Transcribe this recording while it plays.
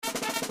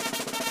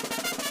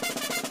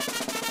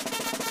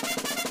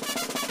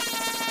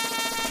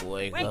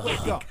Wake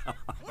Wake up. up.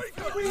 Wake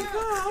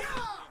up.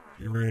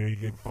 You ready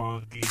to get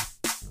funky?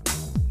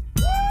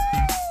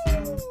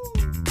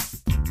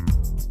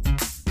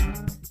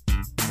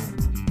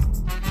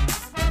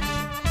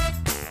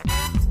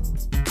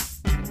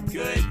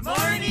 Good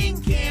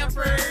morning,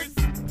 campers.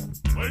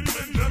 Ladies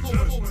and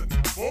gentlemen,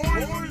 boys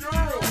and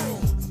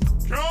girls,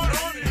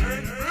 Connie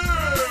and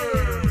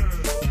Fish!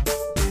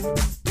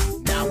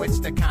 Now it's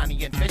the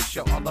Connie and Fish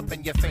show, all up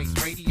in your face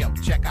radio.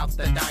 Check out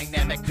the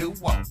dynamic duo.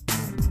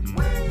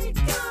 Wake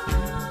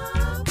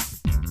up.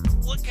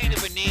 What kind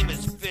of a name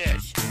is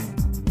Fish?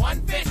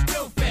 One fish,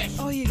 two fish.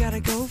 Oh, you gotta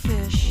go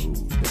fish.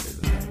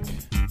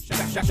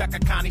 Shaka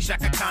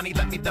Connie,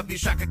 let me W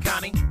Shaka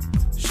Connie.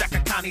 Shaka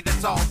Connie,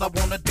 that's all I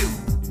wanna do.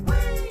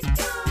 Wake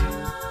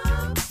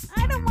up.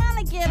 I don't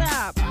wanna get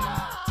up.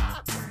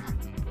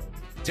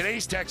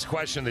 Today's text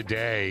question of the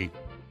day,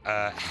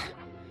 I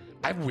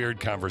have weird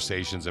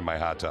conversations in my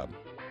hot tub.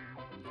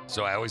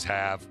 So I always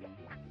have.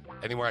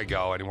 Anywhere I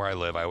go, anywhere I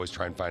live, I always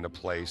try and find a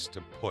place to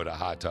put a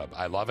hot tub.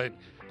 I love it.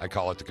 I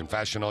call it the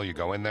confessional. You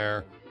go in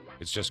there.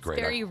 It's just great.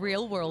 Very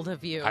real world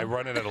of you. I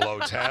run it at a low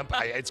temp.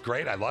 It's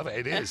great. I love it.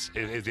 It is.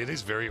 It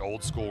is very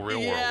old school real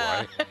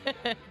world,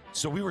 right?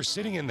 So we were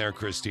sitting in there,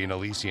 Christine,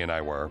 Alicia and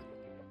I were,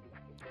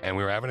 and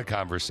we were having a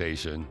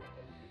conversation.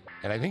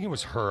 And I think it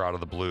was her out of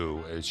the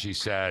blue. She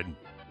said,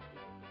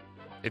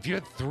 if you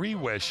had 3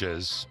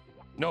 wishes.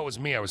 No, it was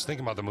me. I was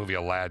thinking about the movie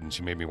Aladdin.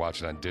 She made me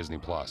watch it on Disney+.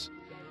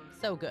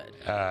 So good.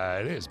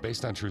 It is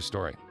based on true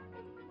story.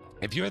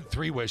 If you had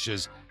 3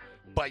 wishes,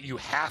 but you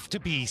have to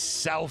be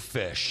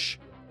selfish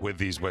with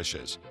these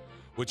wishes,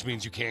 which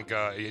means you can't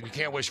go. You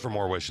can't wish for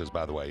more wishes,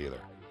 by the way, either.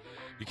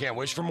 You can't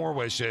wish for more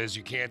wishes.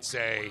 You can't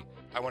say,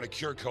 I want to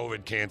cure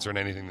COVID, cancer, and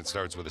anything that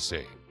starts with a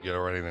C,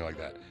 or anything like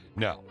that.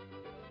 No.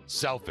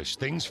 Selfish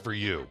things for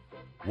you.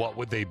 What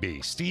would they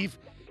be? Steve,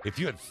 if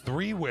you had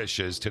 3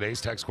 wishes,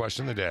 today's text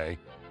question of the day,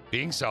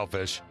 being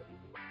selfish,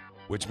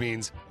 which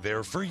means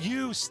they're for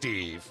you,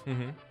 Steve.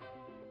 Mm-hmm.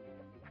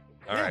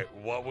 All right,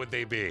 what would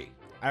they be?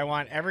 I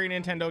want every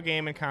Nintendo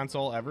game and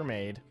console ever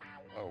made.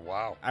 Oh,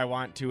 wow. I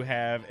want to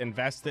have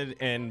invested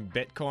in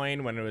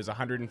Bitcoin when it was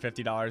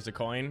 $150 a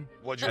coin,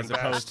 What'd you as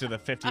invest? opposed to the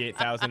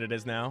 58,000 it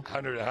is now.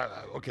 100.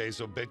 Okay,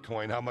 so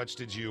Bitcoin. How much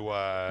did you?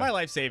 My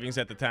life savings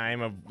at the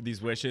time of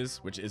these wishes,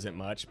 which isn't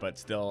much, but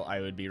still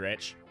I would be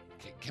rich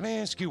Can I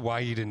ask you why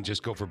you didn't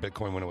just go for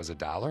Bitcoin when it was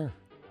 $1?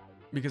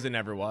 because it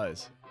never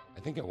was. I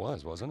think it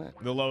was, wasn't it?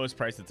 The lowest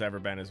price it's ever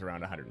been is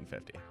around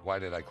 150. Why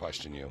did I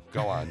question you?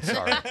 Go on.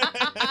 Sorry.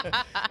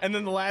 And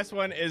then the last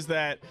one is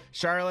that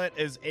Charlotte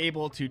is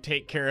able to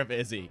take care of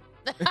Izzy.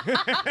 But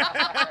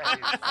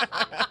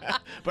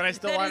I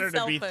still That want her is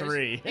to be selfish.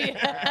 3.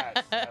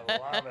 Yes, I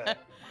love it.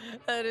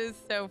 That is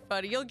so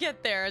funny. You'll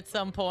get there at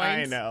some point.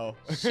 I know.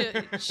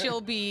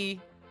 She'll be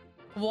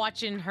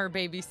watching her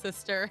baby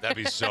sister. That'd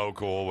be so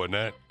cool, wouldn't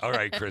it? All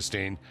right,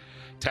 Christine.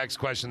 Text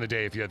question of the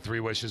day. If you had 3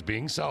 wishes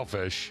being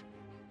selfish,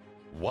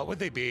 what would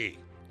they be?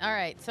 All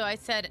right. So I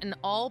said an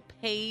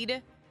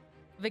all-paid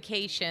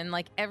vacation,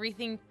 like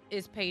everything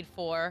is paid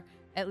for,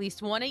 at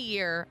least one a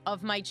year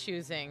of my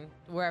choosing,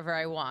 wherever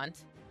I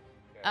want.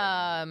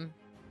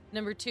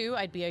 Number 2,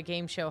 I'd be a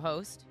game show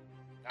host.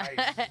 Nice.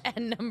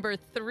 And number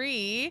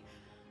 3,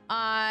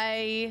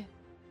 I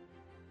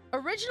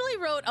originally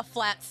wrote a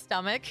flat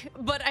stomach,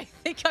 but I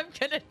think I'm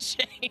going to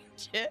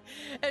change it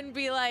and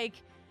be like,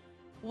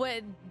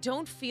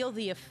 don't feel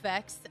the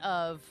effects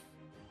of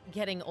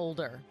getting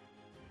older.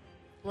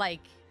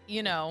 Like,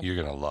 You're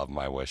going to love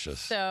my wishes.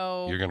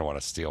 So You're going to want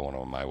to steal one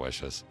of my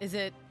wishes. is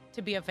it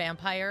to be a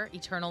vampire,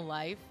 eternal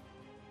life?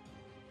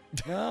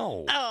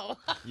 No. Oh,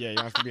 Yeah,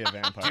 you have to be a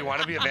vampire. Do you want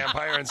to be a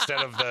vampire instead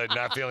of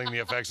not feeling the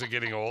effects of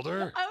getting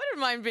older? I wouldn't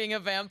mind being a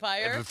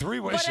vampire. The 3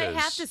 But I have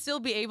wishes. to still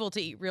be able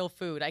to eat real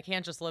food. I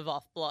can't just live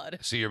off blood.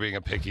 So you're being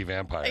a picky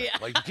vampire. Yeah.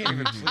 Like, you can't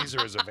even please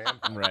her as a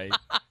vampire. Right.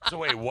 So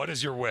wait, what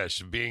is your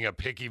wish? Being a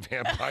picky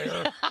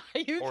vampire?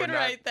 You Or can not-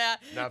 write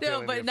that. not No,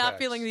 feeling but the not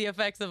effects. feeling the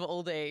effects of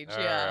old age. All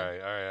Yeah.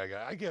 right.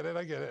 I get it.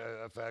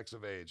 Effects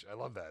of age. I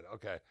love that.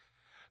 Okay.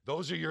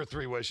 Those are your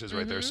 3 wishes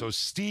right there. So,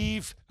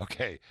 Steve,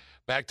 okay,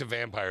 back to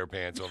Vampire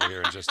Pants over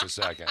here in just a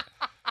second.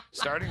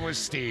 Starting with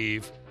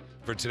Steve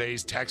for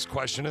today's text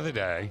question of the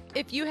day.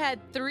 If you had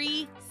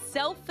 3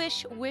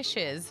 selfish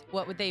wishes,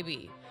 what would they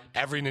be?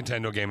 Every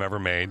Nintendo game ever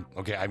made.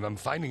 Okay, I'm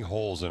finding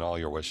holes in all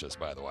your wishes,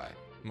 by the way.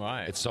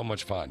 Why? It's so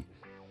much fun.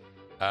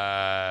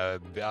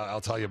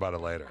 I'll tell you about it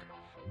later.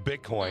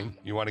 Bitcoin,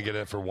 you want to get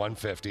it for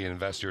 $150 and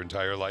invest your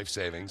entire life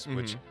savings,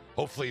 which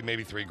hopefully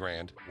maybe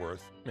 $3,000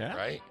 worth. Yeah.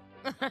 Right?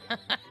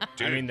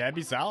 I mean, that'd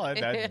be solid.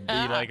 That'd be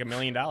like $1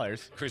 million.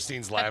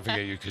 Christine's laughing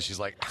at you because she's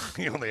like,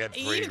 you only had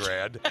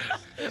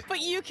 $3,000.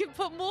 But you can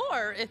put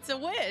more. It's a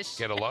wish.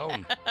 Get a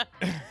loan.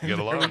 Get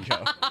a loan.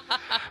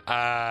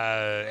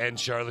 And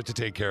Charlotte to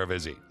take care of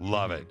Izzy.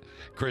 Love it.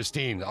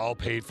 Christine, all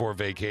paid for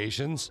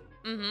vacations.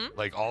 Mm-hmm.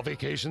 Like all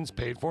vacations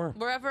paid for?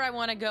 Wherever I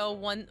want to go,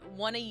 one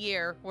a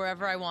year,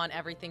 wherever I want,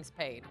 everything's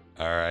paid.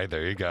 All right,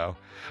 there you go.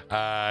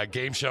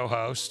 Game show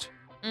host,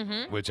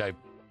 Mm-hmm. which I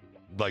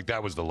like.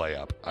 That was the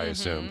layup, I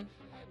assumed.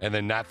 And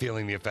then not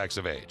feeling the effects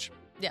of age.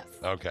 Yes.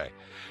 Okay.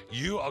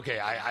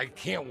 I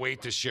can't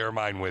wait to share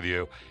mine with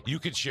you. You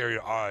could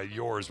share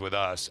yours with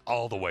us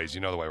all the ways.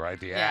 You know the way, right?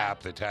 The Yeah.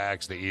 app, the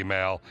text, the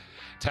email.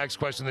 Text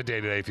question of the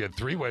day today. If you had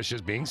 3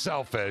 wishes, being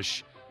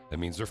selfish, that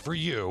means they're for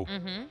you.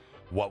 Mm-hmm.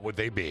 What would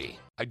they be?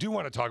 I do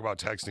want to talk about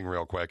texting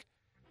real quick.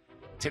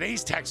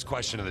 Today's text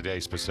question of the day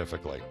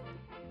specifically.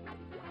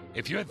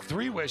 If you had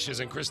 3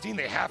 wishes, and Christine,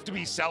 they have to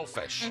be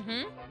selfish.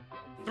 Mm-hmm.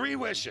 3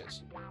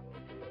 wishes.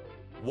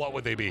 What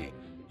would they be?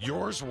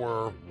 Yours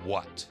were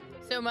what?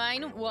 So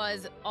mine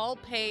was all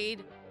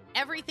paid,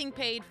 everything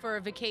paid for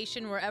a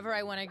vacation wherever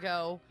I want to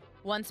go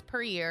once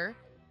per year,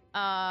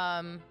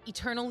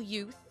 eternal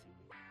youth,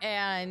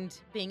 and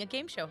being a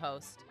game show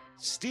host.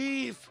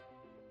 Steve.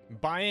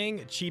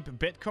 Buying cheap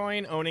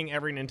Bitcoin, owning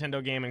every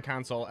Nintendo game and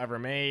console ever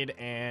made,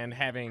 and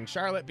having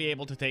Charlotte be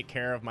able to take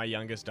care of my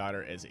youngest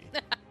daughter, Izzy.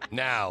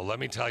 Now, let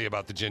me tell you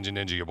about the Ginger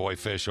Ninja, your boy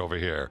Fish over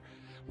here.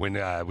 When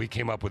we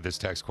came up with this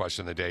text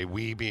question of the day,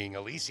 we being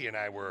Alicia and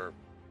I were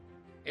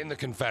in the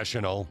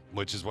confessional,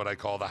 which is what I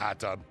call the hot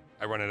tub.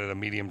 I run it at a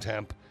medium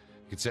temp.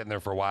 You could sit in there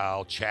for a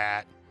while,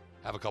 chat,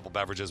 have a couple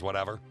beverages,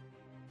 whatever.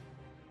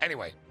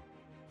 Anyway,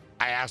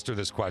 I asked her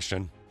this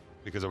question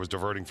because I was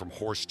diverting from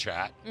horse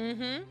chat.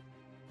 Mm-hmm.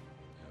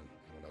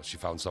 I don't know, she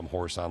found some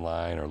horse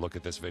online or look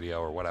at this video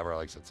or whatever.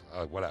 Like,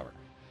 whatever.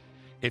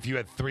 If you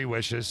had 3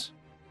 wishes,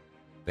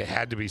 they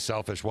had to be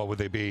selfish. What would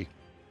they be?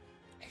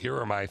 Here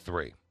are my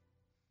 3.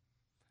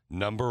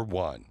 Number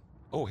 1.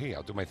 Oh, hey,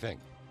 I'll do my thing.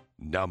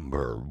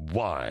 Number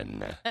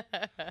 1.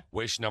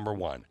 Wish number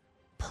 1.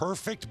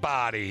 Perfect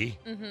body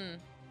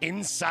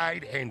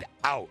inside and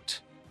out,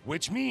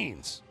 which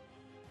means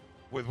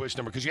with wish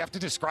number, because you have to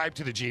describe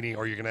to the genie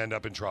or you're going to end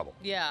up in trouble.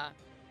 Yeah.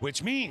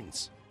 Which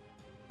means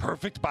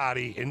perfect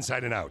body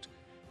inside and out.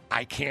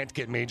 I can't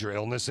get major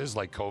illnesses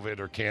like COVID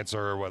or cancer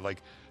or what,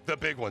 like the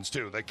big ones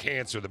too, the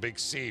cancer, the big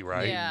C,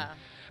 right? Yeah.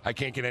 I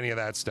can't get any of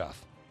that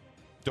stuff.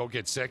 Don't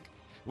get sick,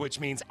 which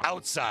means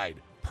outside,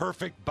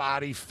 perfect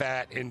body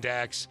fat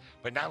index,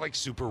 but not like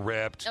super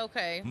ripped.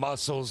 Okay.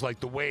 Muscles, like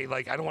the way,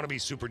 like I don't want to be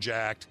super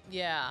jacked,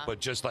 Yeah. but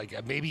just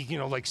like maybe,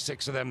 like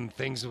 6 of them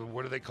things.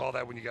 What do they call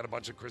that when you got a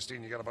bunch of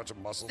Christine, you got a bunch of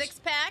muscles?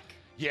 6-pack?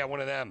 Yeah, one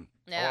of them.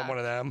 I Yeah. want one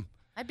of them.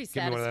 I'd be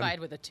Give me one of them. satisfied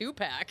with a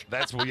 2-pack.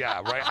 That's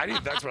yeah,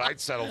 right. That's what I'd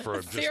settle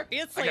for. Just,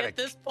 Seriously, I got at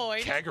this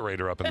point.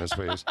 kegerator up in this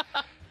place.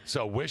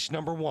 So wish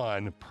number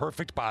 1,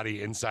 perfect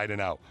body inside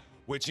and out,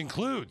 which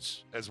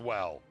includes as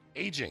well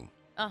aging.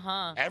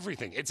 Uh-huh.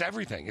 Everything. It's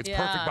everything. It's Yeah.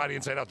 perfect body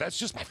inside out. That's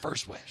just my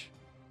first wish.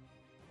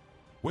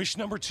 Wish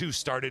number 2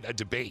 started a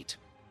debate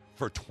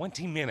for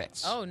 20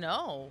 minutes. Oh,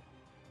 no.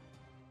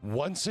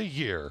 Once a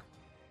year,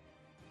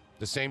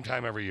 the same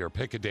time every year.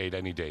 Pick a date,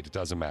 any date. It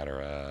doesn't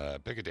matter.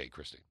 Pick a date,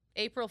 Christy.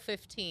 April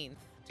 15th,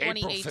 April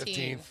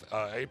 2018.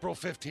 15th. April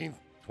 15th,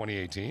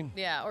 2018.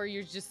 Yeah, or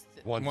you're just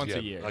Once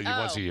a year.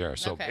 Once a year.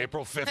 So okay.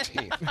 April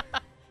 15th.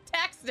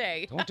 tax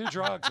day. Don't do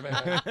drugs,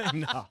 man.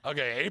 No.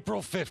 Okay,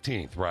 April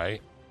 15th,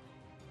 right?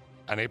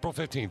 On April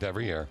 15th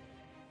every year,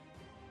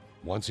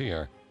 once a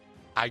year,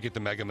 I get the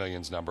Mega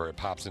Millions number. It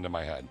pops into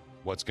my head.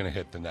 What's going to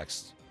hit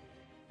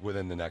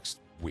within the next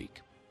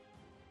week?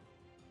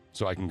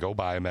 So I can go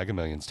buy a Mega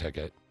Millions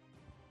ticket,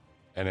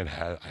 and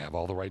I have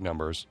all the right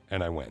numbers,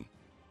 and I win.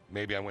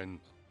 Maybe I win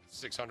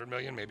 600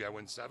 million. Maybe I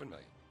win 7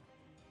 million.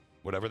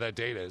 Whatever that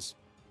date is,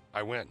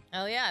 I win.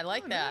 Oh, yeah, I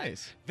like that.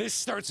 Nice. This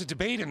starts a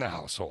debate in the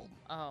household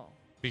Oh.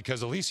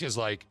 because Alicia's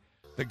like,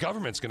 the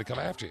government's going to come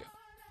after you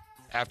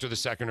after the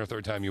second or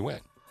third time you win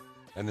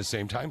in the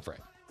same time frame.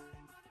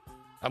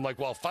 I'm like,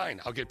 well,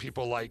 fine. I'll get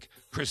people like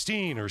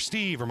Christine or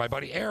Steve or my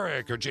buddy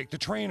Eric or Jake the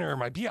trainer,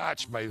 my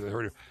biatch,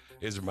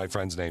 my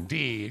friend's name,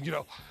 D.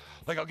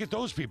 Like I'll get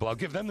those people. I'll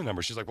give them the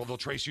number. She's like, well, they'll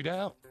trace you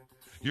down.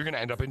 You're going to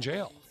end up in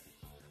jail.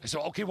 I said,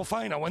 okay, well,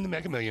 fine. I'll win the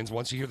Mega Millions.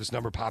 Once a year, this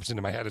number pops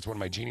into my head. It's one of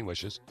my genie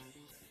wishes.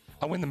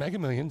 I'll win the Mega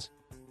Millions.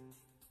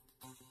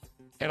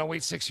 And I'll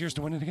wait 6 years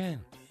to win it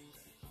again.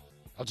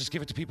 I'll just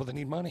give it to people that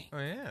need money. Oh,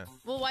 yeah.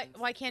 Well,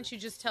 why can't you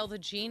just tell the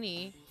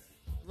genie,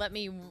 let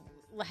me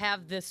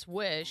have this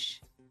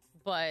wish,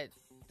 but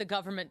the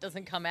government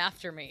doesn't come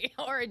after me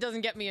or it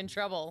doesn't get me in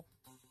trouble?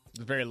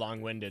 It's very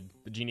long-winded.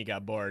 The genie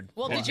got bored.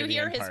 Well, did you The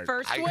hear end his part.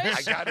 first I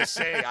wish? gotta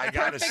say.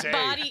 Perfect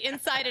body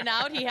inside and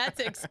out. He had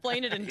to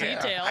explain it in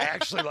detail. I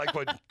actually like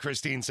what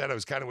Christine said. I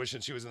was kind of wishing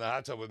she was in the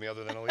hot tub with me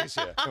other than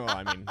Alicia. Well,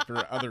 I mean,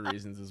 for other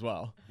reasons as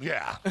well.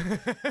 Yeah.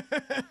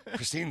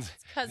 Christine's.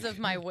 Because of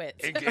my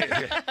wits.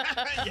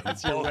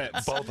 Yes, your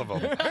wits. Both of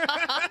them.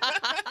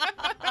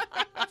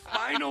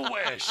 Final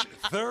wish.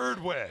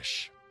 Third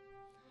wish.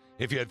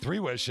 If you had 3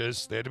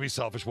 wishes, they had to be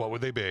selfish. What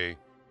would they be?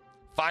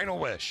 Final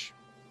wish.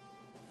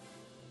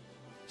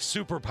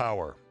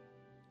 Superpower.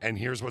 And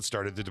here's what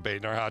started the debate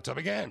in our hot tub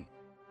again.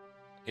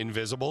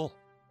 Invisible.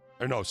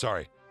 Or no,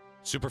 sorry.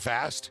 Super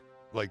fast.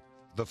 Like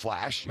the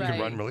Flash. You Right.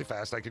 could run really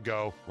fast. I could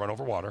go run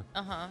over water.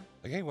 Uh-huh.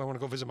 Like, hey, I want to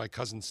go visit my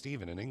cousin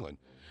Steven in England.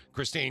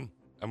 Christine,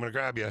 I'm going to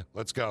grab you.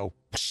 Let's go.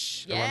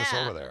 And run us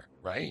Yeah. over there,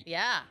 right?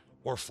 Yeah.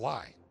 Or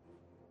fly.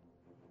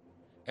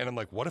 And I'm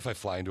like, what if I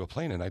fly into a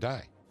plane and I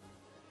die?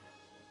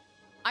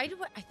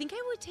 I think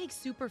I would take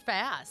super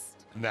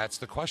fast. And that's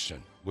the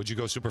question. Would you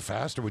go super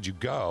fast or would you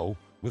go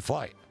with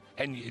flight?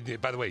 And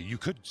by the way, you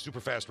could super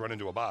fast run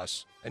into a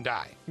bus and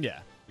die. Yeah.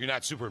 You're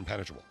not super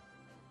impenetrable.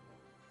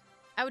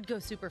 I would go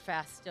super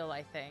fast still,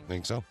 I think.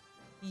 Think so?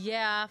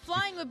 Yeah,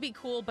 flying would be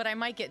cool, but I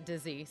might get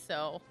dizzy,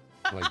 so.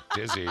 Like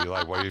dizzy.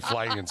 Like, what, are you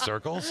flying in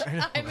circles?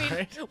 I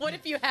mean, what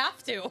if you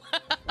have to?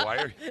 Why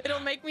are It'll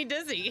make me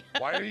dizzy.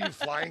 Why are you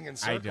flying in I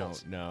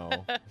circles? don't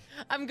know.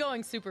 I'm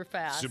going super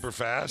fast. Super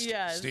fast?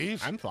 Yes.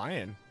 Steve? I'm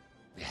flying.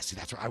 Yeah, see,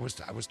 that's where I was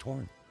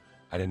torn.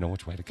 I didn't know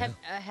which way to go.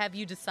 Have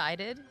you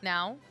decided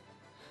now?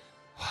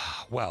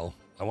 Well,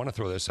 I want to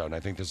throw this out, and I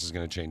think this is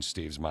going to change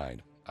Steve's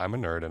mind. I'm a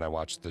nerd, and I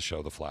watch the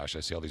show The Flash. I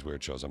see all these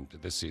weird shows.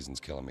 This season's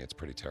killing me. It's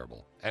pretty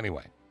terrible.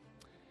 Anyway,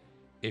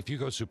 if you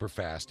go super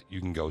fast, you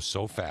can go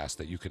so fast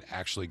that you could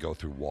actually go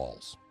through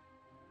walls.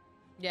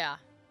 Yeah.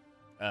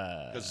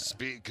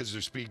 Because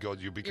your speed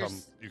goes, you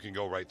can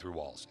go right through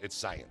walls. It's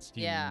science.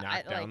 Do you Yeah,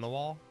 knock down the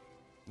wall?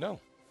 No,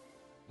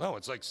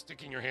 it's like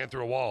sticking your hand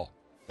through a wall,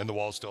 and the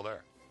wall's still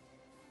there.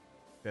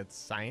 That's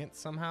science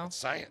somehow? It's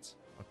science.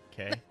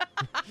 Okay.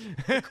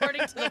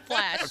 According to the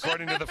Flash.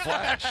 According to the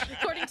Flash.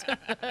 According to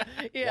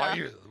yeah.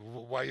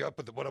 Why you up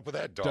with what up with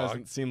that, dog?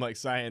 Doesn't seem like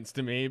science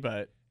to me,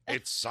 but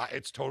It's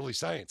totally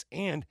science.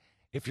 And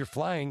if you're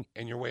flying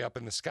and you're way up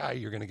in the sky,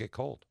 you're going to get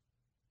cold.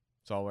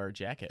 so I'll wear a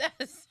jacket.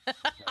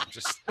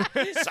 Just Steve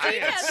has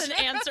science. an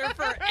answer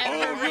for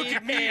Oh, everything. look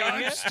at me.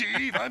 I'm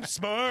Steve. I'm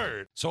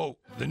smart. So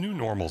the new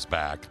normal's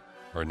back,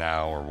 or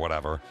now, or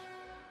whatever.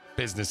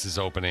 Business is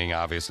opening.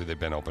 Obviously, they've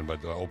been open,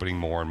 but opening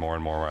more and more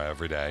and more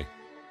every day.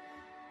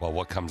 Well,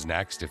 what comes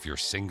next if you're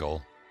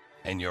single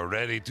and you're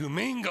ready to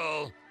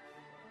mingle?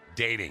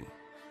 Dating.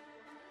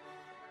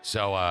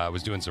 So I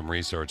was doing some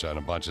research on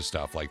a bunch of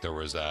stuff. Like there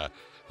was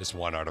this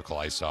one article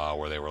I saw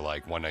where they were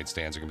like, one-night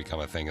stands are going to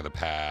become a thing of the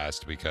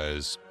past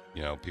because,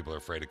 people are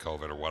afraid of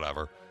COVID or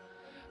whatever.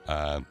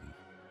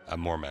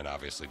 More men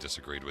obviously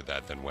disagreed with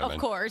that than women. Of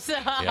course.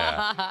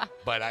 Yeah.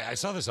 But I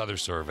saw this other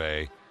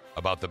survey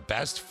about the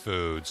best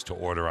foods to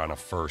order on a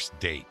first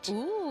date.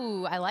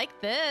 Ooh, I like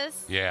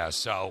this. Yeah,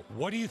 so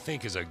what do you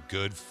think is a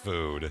good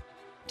food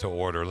to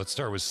order? Let's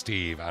start with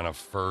Steve on a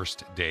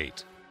first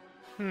date.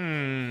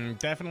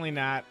 Definitely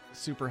not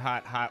super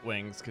hot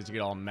wings because you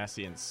get all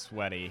messy and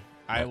sweaty.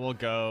 I will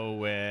go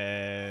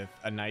with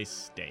a nice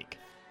steak.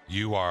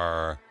 You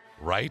are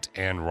right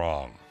and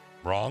wrong.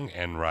 Wrong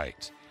and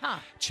right. Huh.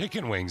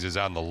 Chicken wings is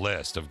on the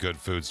list of good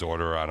foods to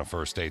order on a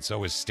first date.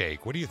 So is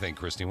steak. What do you think,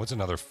 Christine? What's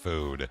another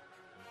food?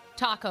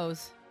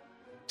 Tacos.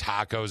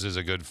 Tacos is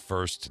a good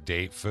first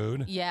date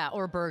food? Yeah,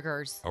 or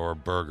burgers. Or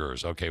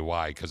burgers. Okay,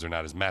 why? Because they're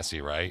not as messy,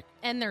 right?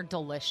 And they're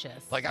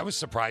delicious. Like, I was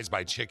surprised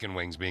by chicken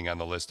wings being on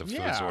the list of foods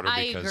Yeah. to order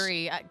I because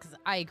agree. 'Cause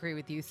I agree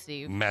with you,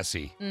 Steve.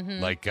 messy. Mhm.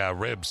 Like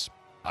ribs,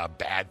 a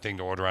bad thing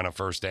to order on a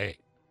first date.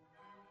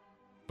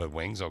 But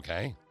wings,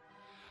 okay.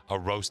 A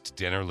roast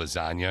dinner,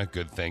 lasagna,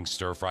 good thing.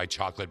 Stir-fry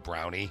chocolate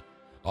brownie,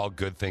 all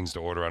good things to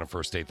order on a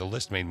first date. The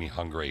list made me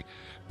hungry.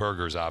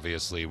 Burgers,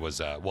 obviously,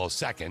 was,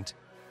 second.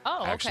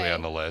 Oh, Actually okay.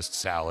 on the list.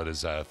 Salad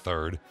is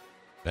third.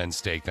 Then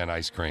steak, then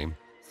ice cream.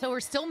 So we're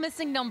still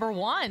missing number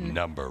one.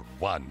 Number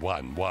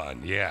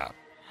one. Yeah.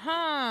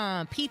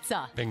 Huh.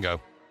 Pizza. Bingo.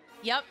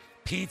 Yep.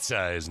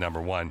 Pizza is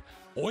number one.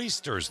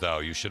 Oysters, though,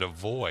 you should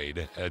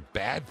avoid. A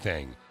bad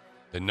thing.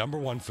 The number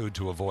one food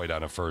to avoid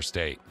on a first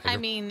date. I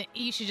mean,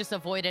 you should just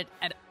avoid it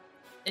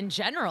in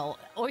general.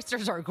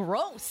 Oysters are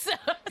gross. So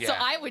Yeah.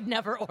 I would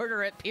never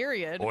order it,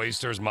 period.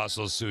 Oysters,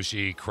 mussels,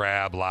 sushi,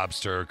 crab,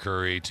 lobster,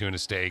 curry, tuna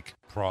steak,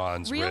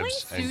 prawns, Really?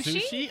 ribs. And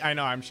Sushi? I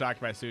know, I'm shocked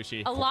by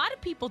sushi. A lot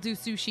of people do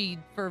sushi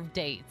for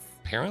dates.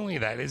 apparently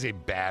that is a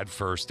bad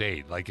first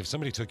date. Like if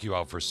somebody took you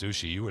out for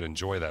sushi, you would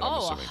enjoy that, I'm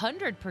Oh, assuming.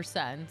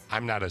 100%.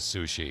 I'm not a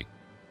sushi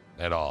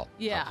at all.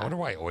 Yeah. I wonder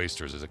why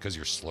oysters. Is it because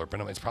you're slurping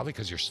them? It's probably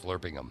because you're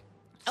slurping them.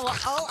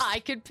 All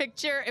I could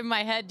picture in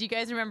my head, do you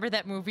guys remember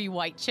that movie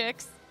White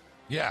Chicks?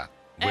 Yeah.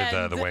 With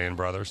And the Wayans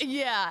brothers.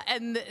 Yeah,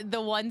 and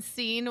the one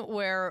scene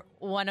where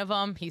one of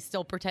them, he's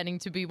still pretending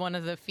to be one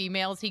of the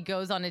females. He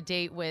goes on a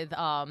date with,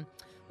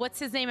 what's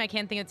his name? I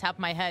can't think of the top of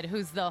my head.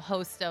 Who's the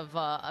host of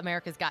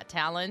America's Got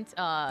Talent?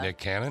 Nick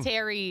Cannon?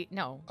 Terry,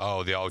 no.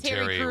 Oh,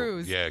 Terry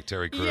Crews. Yeah,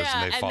 Terry Crews,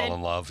 Yeah, and they fall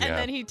in love. Yeah. And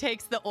then he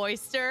takes the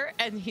oyster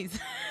and he's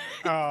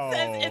Oh.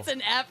 says it's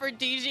an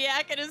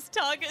aphrodisiac and his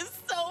tongue is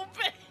so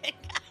big.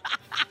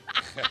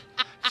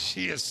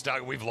 She is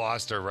stuck. We've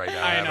lost her right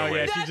now. I know, haven't we?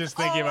 yeah. She's That's just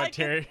thinking all I about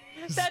Terry's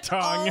That's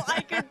tongue. all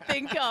I could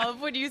think of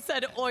when you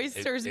said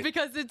oysters it-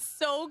 because it's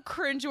so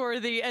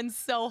cringeworthy and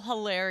so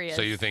hilarious.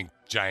 So you think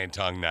giant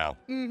tongue now?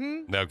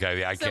 Mm-hmm.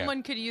 Okay, I can't.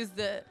 Someone could use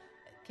the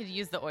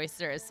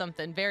oyster as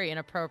something very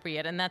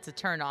inappropriate, and that's a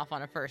turn off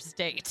on a first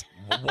date.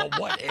 Well,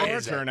 what Or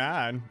is turn it?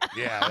 on.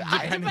 Yeah,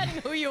 Depending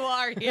who you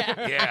are,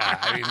 yeah. yeah.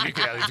 I mean,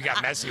 if you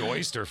got messy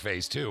oyster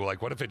face too.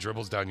 Like, what if it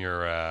dribbles down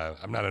your?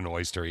 I'm not an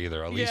oyster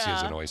either. Alicia's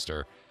Yeah. an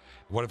oyster.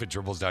 What if it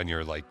dribbles down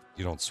your, like,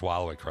 you don't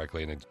swallow it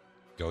correctly and it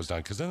goes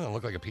down? Because then it'll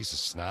look like a piece of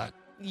snot.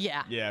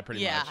 Yeah. Yeah,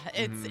 pretty yeah, much.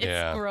 it's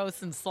Yeah.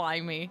 gross and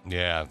slimy.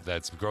 Yeah,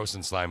 that's gross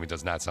and slimy.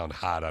 Does not sound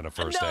hot on a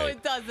first No, date.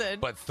 it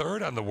doesn't. But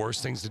third on the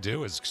worst things to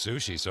do is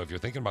sushi. So if you're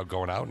thinking about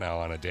going out now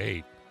on a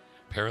date,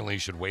 apparently you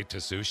should wait to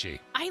sushi.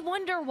 I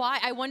wonder why.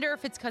 I wonder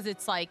if it's because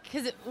it's like,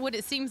 what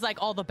it seems like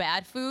all the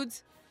bad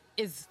foods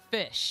is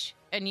fish.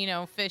 And,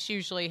 fish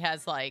usually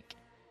has like,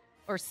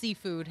 or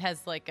seafood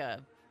has like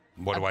a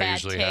What do I bad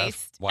usually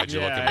taste. have? Why'd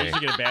you Yeah, look I at me?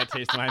 usually get a bad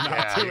taste in my mouth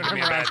Yeah, too. you give me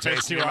a whenever I bad fish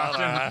taste in too your mouth.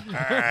 often.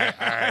 All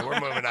right, we're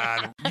moving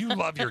on. You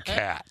love your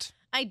cat,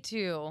 I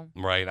do.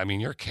 right? I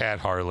mean, your cat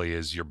Harley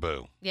is your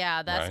boo.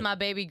 Yeah, that's Right. my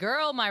baby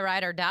girl, my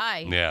ride or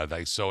die. Yeah,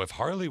 so if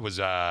Harley was,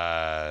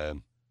 I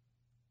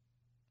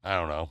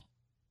don't know,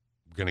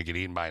 gonna get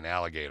eaten by an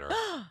alligator,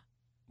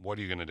 what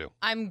are you gonna do?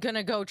 I'm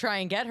gonna go try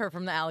and get her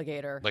from the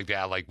alligator. Like,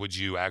 would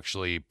you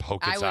actually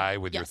poke I its would- eye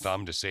with your yes.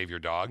 thumb to save your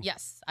dog?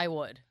 Yes, I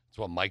would. That's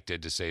what Mike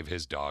did to save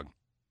his dog.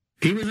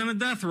 He was in a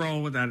death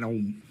roll with that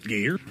old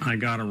gator. I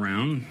got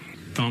around,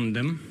 thumbed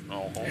him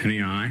in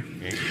the eye,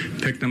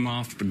 picked him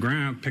off the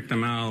ground, picked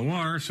him out of the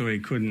water so he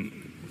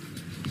couldn't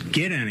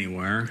get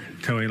anywhere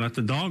till he let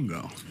the dog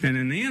go. And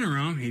in the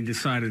interim, he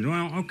decided,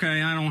 well,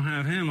 okay, I don't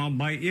have him, I'll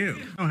bite you.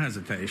 No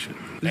hesitation.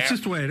 It's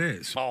just the way it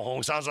is.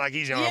 Oh, sounds like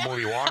he's in a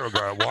movie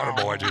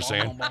Waterboy, you're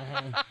saying.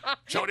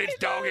 So this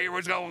dog here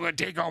was going to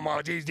take on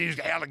this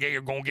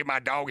alligator going to get my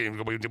dog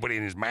and going to put it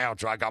in his mouth.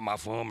 So I got my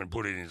thumb and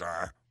put it in his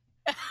eye.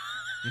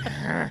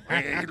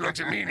 And he looks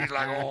at me and he's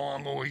like, oh,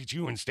 I'm going to eat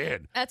you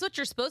instead. That's what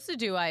you're supposed to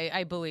do,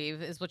 I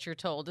believe, is what you're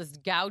told, is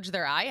gouge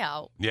their eye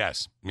out.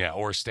 Yes. Yeah.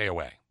 Or stay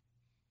away.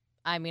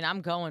 I mean,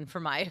 I'm going for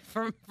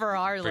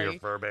Harley. For your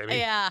fur baby?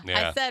 Yeah,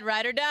 Yeah. I said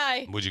ride or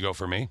die. Would you go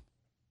for me?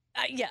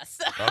 Yes.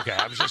 Okay.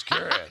 I was just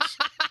curious.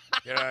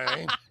 You know what I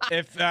mean?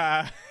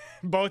 If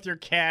both your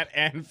cat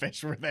and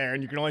fish were there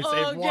and you can only save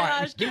Oh one,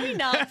 gosh, can we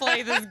not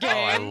play this Oh,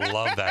 I game?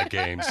 love that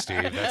game,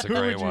 Steve. That's a who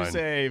great would you one.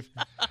 save?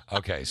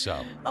 Okay.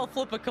 So I'll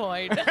flip a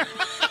coin.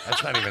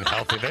 that's not even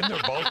healthy. Then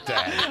they're both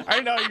dead.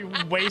 I know you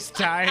waste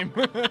time.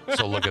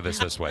 So look at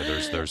this way.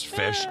 There's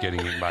fish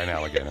getting eaten by an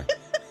alligator.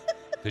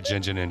 The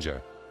Ginger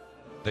Ninja.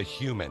 The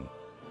human.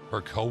 Her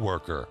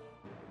co-worker.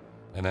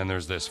 And then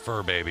there's this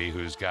fur baby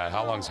who's got,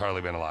 how long's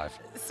Harley been alive?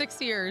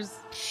 6 years.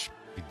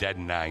 Be dead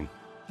in 9.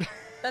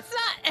 That's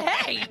not.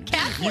 Hey,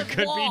 cats you live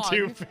could long. be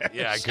too fish.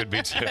 Yeah, I could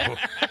be too.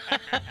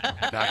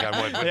 Knock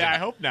on wood. But Yeah, I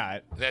hope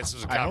not. this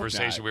is a I hope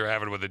conversation not. we were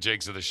having with the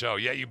Jakes of the show.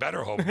 Yeah, you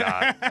better hope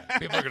not.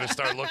 People are going to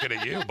start looking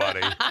at you,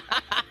 buddy.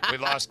 We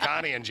lost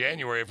Connie in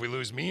January. If we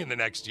lose me in the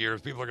next year,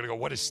 people are going to go,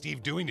 what is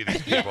Steve doing to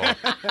these people?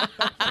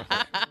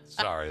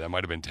 Sorry, that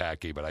might have been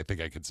tacky, but I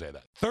think I could say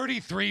that.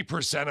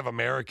 33% of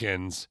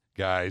Americans,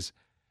 guys,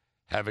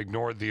 have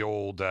ignored the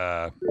old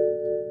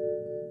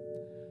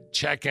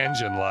check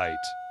engine light,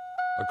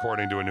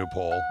 according to a new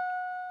poll.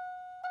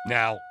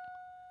 Now,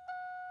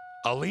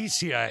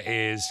 Alicia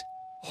is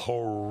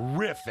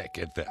horrific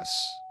at this.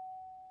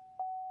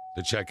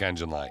 The check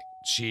engine light.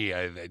 She,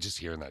 just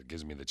hearing that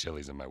gives me the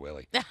chilies in my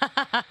willy.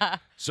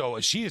 So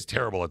she is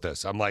terrible at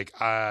this. I'm like,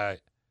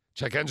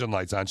 check engine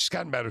light's on. She's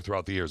gotten better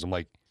throughout the years. I'm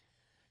like,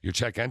 your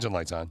check engine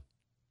light's on.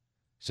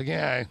 She's like,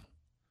 yeah.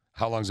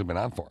 How long's it been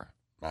on for?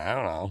 I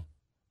don't know.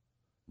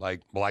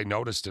 Like, well, I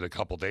noticed it a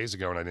couple days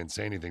ago and I didn't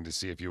say anything to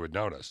see if you would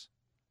notice.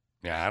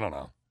 Yeah, I don't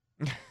know.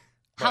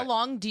 How But-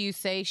 long do you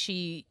say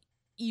she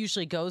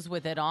usually goes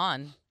with it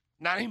on?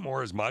 Not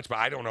anymore as much, but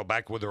I don't know.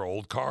 Back with her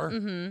old car,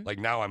 Mm-hmm. like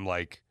now I'm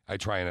like, I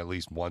try and at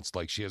least once,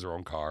 like she has her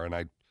own car and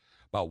I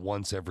about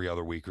once every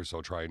other week or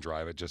so try and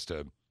drive it just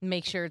to,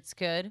 Make sure it's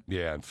good.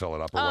 yeah, and fill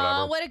it up or Oh,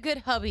 whatever. what a good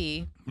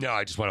hubby. No,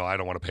 I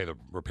don't want to pay the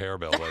repair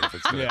bill if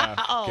it's going to Yeah.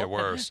 Oh, get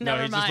worse. No,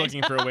 never he's mind. just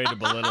looking for a way to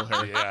belittle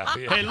her. Yeah.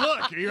 Hey,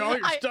 look, all your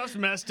I- stuff's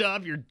messed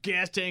up. Your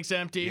gas tank's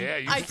empty. Yeah,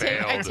 you I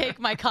failed. take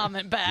my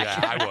comment back.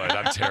 Yeah, I would.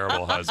 I'm a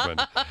terrible husband.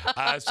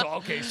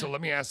 So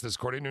let me ask this.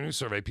 According to a new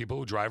survey, people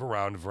who drive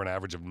around for an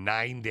average of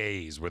 9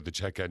 days with the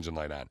check engine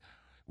light on,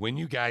 when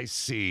you guys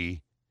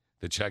see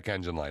the check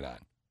engine light on,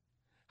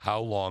 how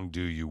long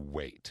do you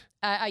wait?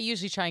 I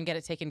usually try and get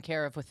it taken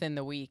care of within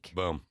the week.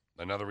 Boom.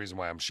 Another reason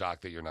why I'm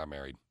shocked that you're not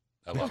married.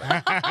 I love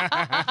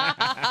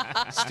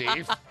it.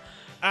 Steve?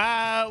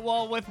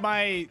 Well, with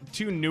my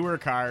two newer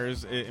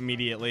cars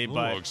immediately,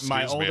 but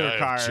my older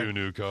car.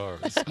 new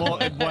cars. Well,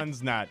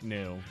 one's not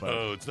new, but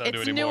It's not new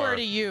It's anymore. newer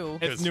to you.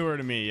 it's newer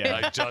to me. Yeah.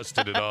 I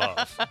adjusted it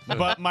off.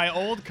 But my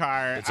old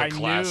car, It's a I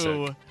classic.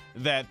 knew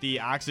that the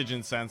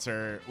oxygen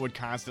sensor would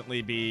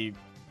constantly be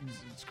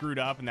screwed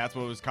up, and that's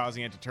what was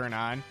causing it to turn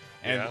on.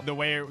 And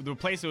Yeah. the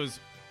place it was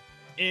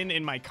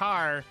in my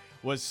car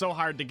was so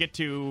hard to get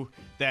to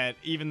that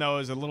even though it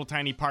was a little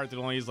tiny part that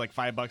only is like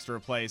 $5 to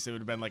replace, it would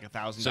have been like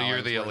 $1,000. So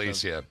you're the worth of-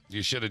 Alicia.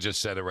 You should have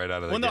just said it right out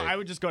of the Well, no, gate. I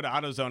would just go to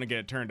AutoZone and get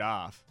it turned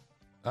off.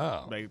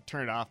 Oh. Like,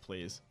 turn it off,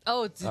 please.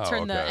 Oh, to Oh,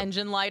 turn the okay.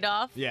 engine light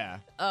off? Yeah.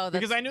 Oh, that's...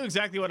 Because I knew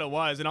exactly what it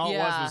was, and all it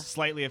Yeah. was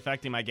slightly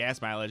affecting my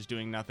gas mileage,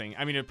 doing nothing.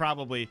 I mean, it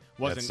probably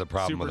wasn't That's the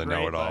problem super with a great,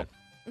 know-it-all. but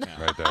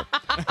right there.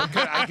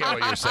 Okay, I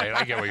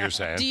get what you're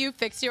saying. Do you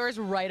fix yours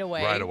right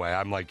away? Right away.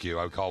 I'm like you.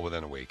 I would call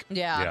within a week.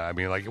 Yeah. Yeah, I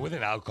mean, like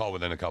I'll call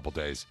within a couple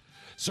days.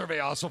 Survey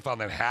also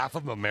found that half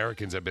of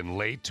Americans have been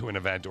late to an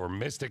event or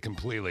missed it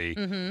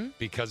completely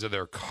because of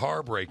their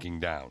car breaking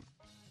down.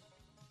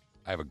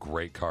 I have a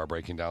great car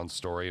breaking down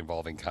story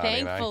involving Connie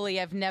and I. Thankfully,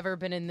 I've never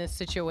been in this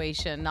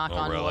situation. Knock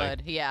on really?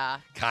 wood. Yeah.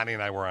 Connie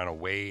and I were on our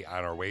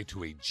way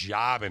to a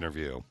job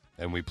interview,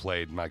 and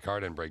my car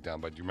didn't break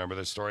down. But do you remember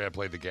this story? I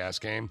played the gas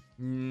game.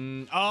 Oh,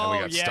 and we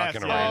got stuck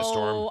in a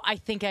rainstorm. Oh, I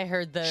think I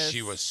heard this.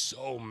 She was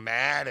so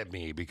mad at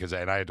me because I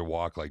had to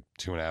walk like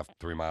 2.5,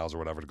 3 miles or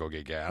whatever to go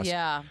get gas.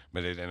 Yeah.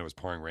 But it was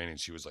pouring rain, and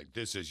she was like,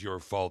 "This is your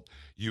fault.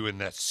 You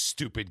and that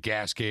stupid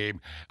gas game.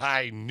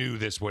 I knew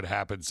this would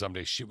happen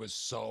someday." She was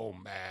so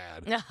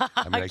mad.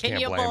 I mean, I Can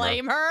can't you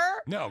blame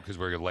her? No, because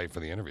we were late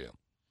for the interview.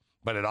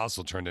 But it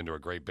also turned into a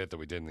great bit that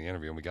we did in the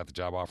interview, and we got the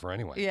job offer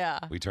anyway. Yeah.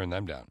 We turned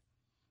them down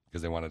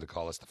because they wanted to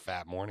call us the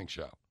Fat Morning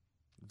Show.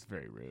 It's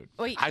very rude.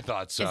 Wait, I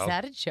thought so. is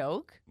that a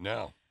joke?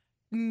 No.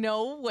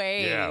 No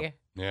way.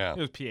 Yeah. It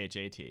was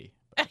PHAT.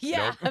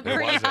 Yeah, Nope, it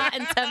pretty wasn't. hot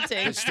and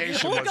tempting. The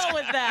station We'll was- go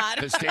with that.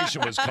 The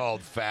station was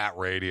called Fat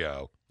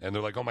Radio. And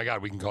they're like, "Oh my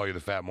God, we can call you the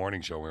Fat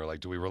Morning Show." And we were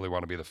like, "Do we really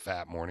want to be the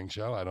Fat Morning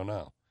Show?" I don't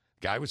know.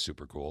 Guy was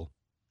super cool.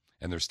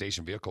 And their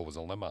station vehicle was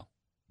a limo,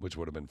 which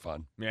would have been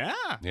fun. Yeah.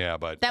 Yeah,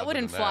 but That other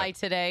wouldn't than fly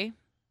today,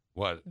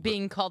 What?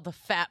 being called the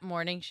Fat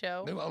Morning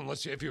Show. Well,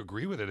 if you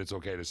agree with it, it's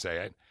okay to say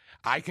it.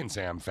 I can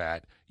say I'm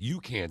fat. You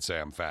can't say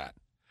I'm fat.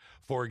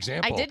 For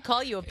example, I did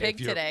call you a if pig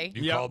you're- today.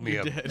 You Yep, called me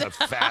you a did.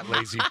 fat,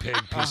 lazy pig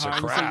piece of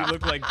So crap. you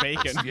look like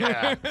bacon.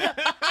 Yeah.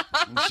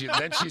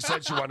 Then she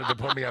said she wanted to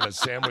put me on a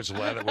sandwich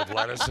with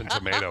lettuce and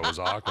tomato. It was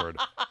awkward.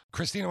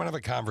 Christine, I want to have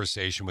a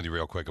conversation with you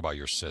real quick about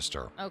your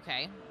sister.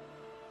 Okay.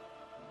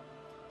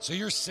 So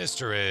your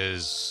sister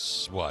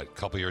is, what, a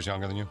couple years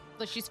younger than you?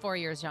 So she's 4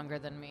 years younger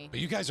than me.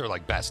 But you guys are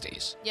like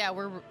besties. Yeah,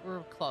 we're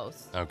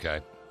close. Okay.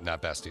 Not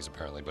besties,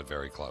 apparently, but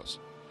very close.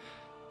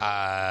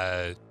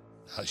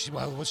 What's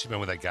she been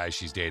with that guy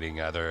she's dating?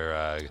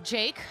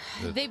 Jake,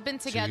 they've been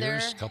 2 together.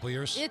 years? Couple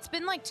years? It's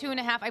been like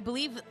 2.5. I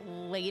believe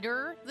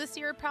later this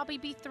year it'd probably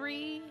be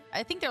 3.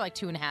 I think they're like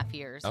 2.5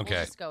 years. Okay.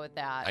 We'll just go with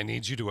that. I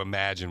need you to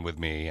imagine with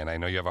me, and I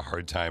know you have a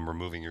hard time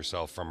removing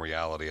yourself from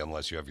reality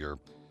unless you have your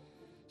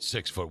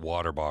 6-foot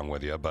water bong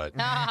with you, but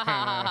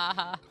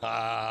I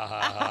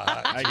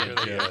get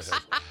jokes.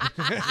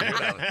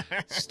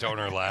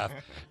 Stoner laugh.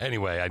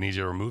 Anyway, I need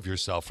you to remove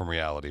yourself from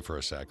reality for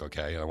a sec,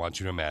 okay? And I want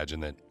you to imagine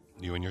that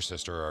you and your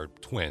sister are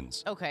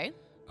twins. Okay.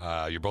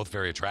 You're both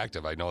very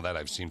attractive. I know that.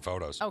 I've seen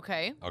photos.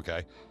 Okay.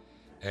 Okay.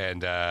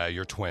 And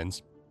you're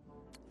twins.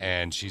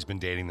 And she's been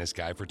dating this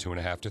guy for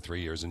 2.5 to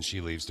 3 years, and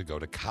she leaves to go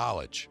to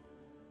college.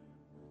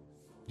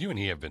 You and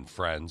he have been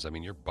friends. I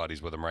mean, you're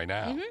buddies with him right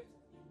now. Mm-hmm.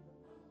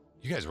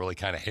 You guys really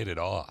kind of hit it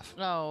off.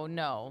 Oh,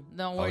 no.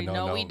 No, Oh,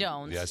 no. we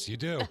don't. Yes, you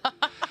do.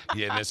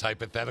 Yeah, in this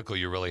hypothetical,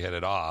 you really hit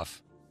it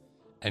off.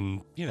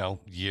 And,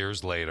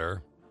 years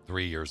later,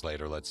 3 years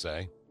later, let's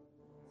say,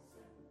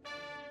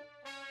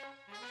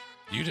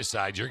 you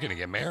decide you're going to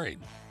get married.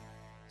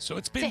 So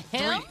it's been To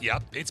him?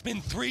 it's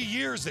been 3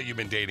 years that you've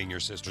been dating your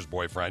sister's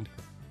boyfriend.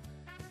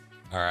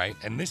 All right,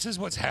 and this is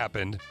what's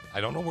happened.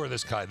 I don't know where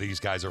these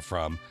guys are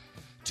from.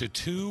 To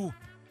two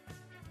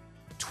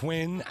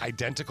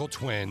identical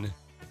twin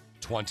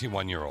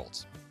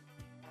 21-year-olds.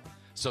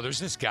 So there's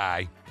this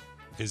guy,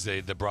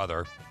 the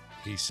brother.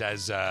 He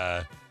says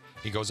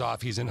he goes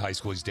off. He's in high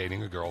school. He's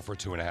dating a girl for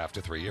 2.5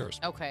 to 3 years.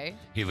 Okay.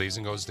 He leaves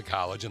and goes to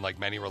college, and like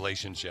many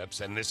relationships,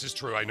 and this is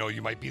true, I know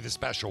you might be the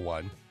special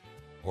one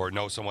or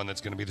know someone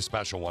that's going to be the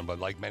special one, but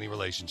like many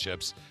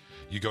relationships,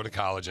 you go to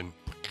college and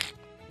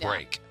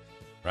break,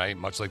 right?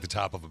 Much like the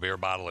top of a beer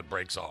bottle, it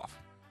breaks off.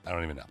 I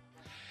don't even know.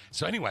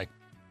 So anyway,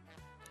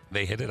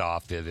 they hit it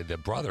off. The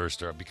brother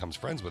becomes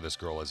friends with this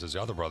girl as his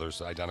other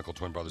brothers, identical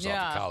twin brothers,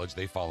 off to college.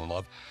 They fall in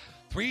love.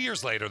 3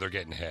 years later, they're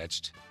getting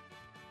hitched.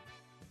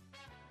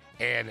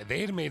 And they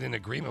had made an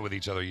agreement with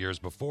each other years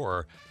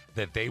before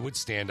that they would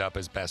stand up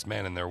as best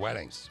men in their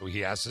weddings. So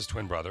he asked his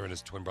twin brother, and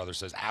his twin brother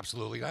says,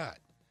 "Absolutely not.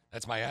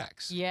 That's my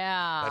ex.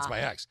 Yeah. That's my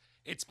ex."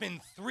 It's been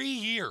 3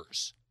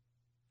 years.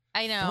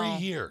 I know.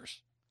 3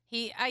 years.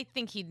 I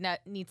think he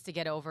needs to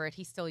get over it.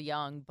 He's still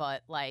young,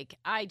 but What?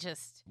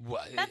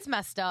 that's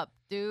messed up,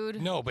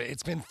 dude. No, but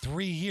it's been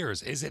 3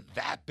 years. Is it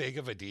that big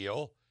of a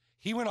deal?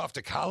 He went off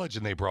to college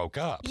and they broke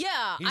up.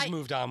 Yeah. He's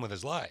moved on with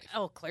his life.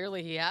 Oh,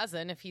 clearly he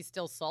hasn't if he's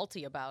still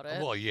salty about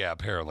it. Well, yeah,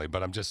 apparently.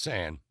 But I'm just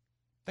saying,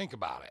 think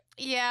about it.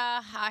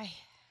 Yeah,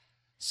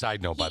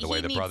 Side note, by the He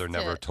way, the needs brother to-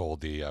 never told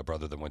the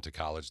brother that went to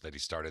college that he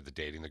started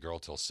dating the girl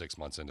till 6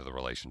 months into the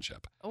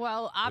relationship.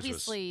 well,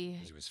 obviously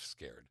He was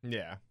scared.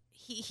 Yeah.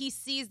 he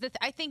sees that.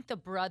 I think the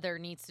brother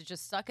needs to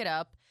just suck it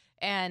up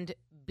and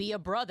be a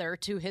brother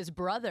to his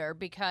brother,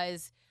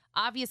 because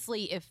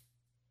obviously if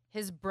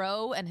his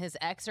bro and his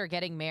ex are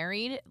getting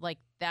married, like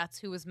that's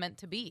who was meant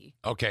to be.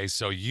 Okay,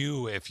 so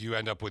if you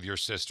end up with your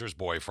sister's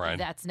boyfriend,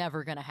 That's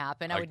never going to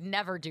happen. I would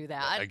never do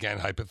that. again,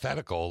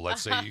 hypothetical.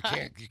 Let's say you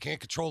can't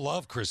control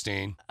love,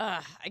 Christine.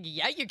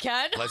 Yeah, you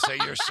can. Let's say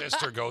your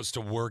sister goes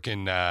to work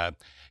in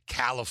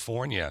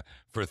California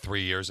for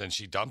 3 years and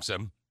she dumps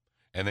him.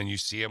 And then you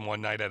see him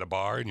one night at a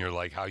bar and you're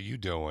like, how you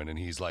doing? And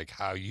he's like,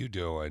 how you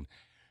doing?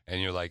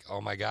 And you're like,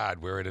 oh my God,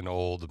 we're at an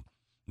old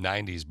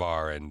 90s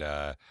bar and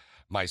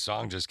my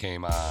song just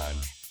came on.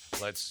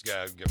 Let's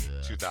go,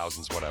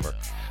 2000s, whatever.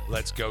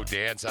 Let's go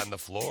dance on the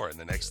floor. And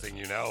the next thing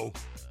you know,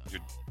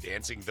 you're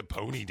dancing the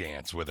pony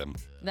dance with him.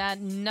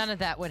 None of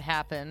that would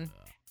happen.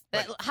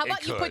 But How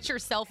about it you could. put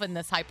yourself in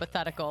this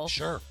hypothetical?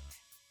 Sure.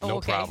 Oh, No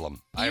okay.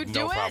 problem. I You have no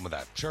do it? problem with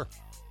that. Sure.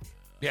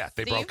 Yeah,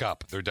 they Steve? broke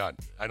up. They're done.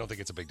 I don't think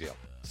it's a big deal.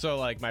 So,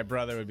 like, my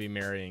brother would be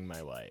marrying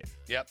my wife.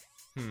 Yep.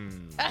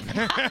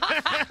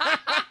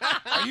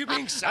 Are you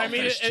being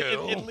selfish, I mean,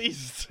 too? at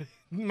least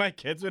my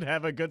kids would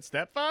have a good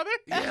stepfather.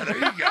 Yeah, there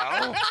you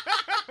go.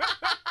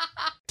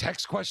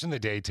 Text question of the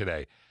day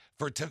today.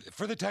 For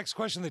the text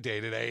question of the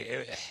day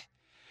today,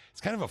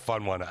 it's kind of a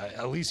fun one.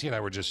 Alicia and I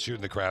were just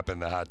shooting the crap in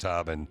the hot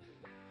tub, and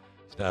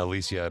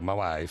Alicia, my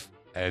wife,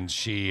 and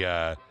she,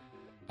 I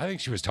think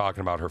she was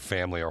talking about her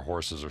family or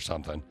horses or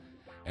something.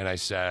 And I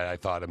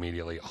thought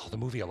immediately, the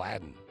movie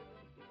Aladdin.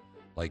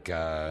 Like,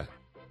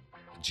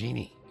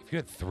 Genie. If you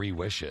had 3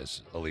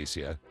 wishes,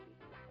 Alicia,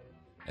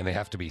 and they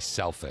have to be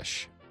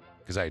selfish,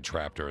 because I had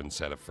trapped her and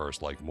said at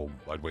first, like, well,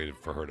 I'd waited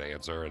for her to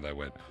answer, and I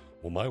went,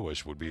 well, my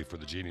wish would be for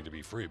the genie to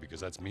be free, because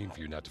that's mean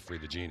for you not to free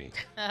the genie.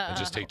 And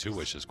just take 2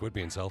 wishes. Quit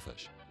being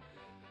selfish.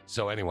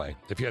 So anyway,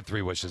 if you had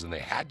 3 wishes and they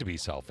had to be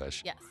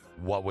selfish, Yes.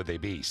 what would they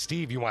be?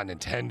 Steve, you want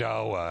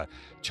Nintendo,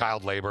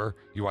 child labor.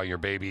 You want your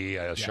baby,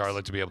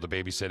 Charlotte, to be able to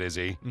babysit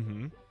Izzy.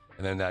 Mm-hmm.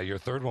 And then your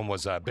third one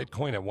was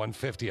Bitcoin at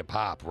 $150 a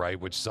pop, right?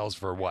 Which sells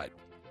for what?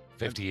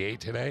 58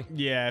 today?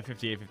 Yeah,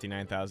 58,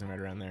 59,000, right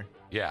around there.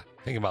 Yeah,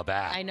 think about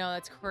that. I know,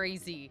 that's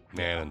crazy.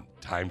 Man, and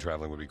time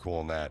traveling would be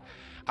cool in that.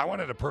 I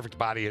wanted a perfect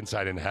body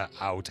inside and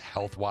out,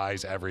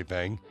 health-wise,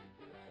 everything.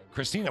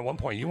 Christine, at one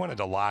point, you wanted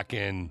to lock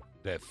in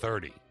at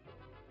 30.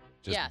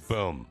 Just Yes.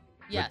 boom.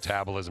 Yes.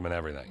 Metabolism and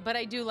everything. But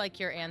I do like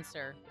your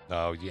answer,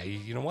 Oh, yeah,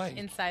 you know what?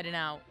 inside and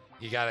out.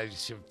 You got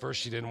to, first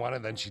she didn't want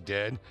it, then she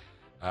did.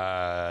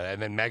 And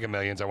then Mega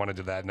Millions, I want to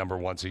do that number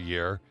once a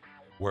year.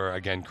 Where,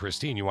 again,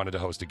 Christine, you wanted to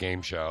host a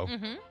game show.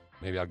 Mm-hmm.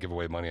 Maybe I'll give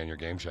away money on your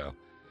game show.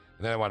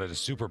 And then I wanted a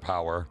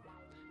superpower.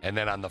 And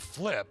then on the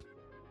flip,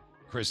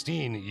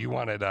 Christine, you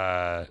wanted,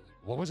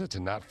 what was it, to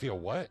not feel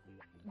what?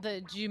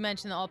 Did you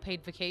mention the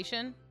all-paid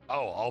vacation?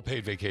 Oh, all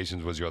paid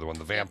vacations was your other one.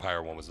 The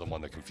vampire one was the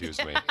one that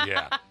confused me.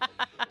 Yeah.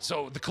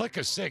 So the click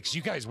of 6,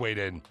 you guys weighed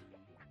in.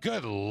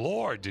 Good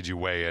Lord, did you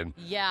weigh in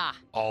Yeah.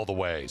 all the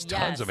ways?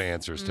 Tons of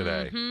answers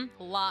today.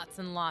 Mm-hmm. Lots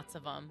and lots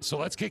of them. So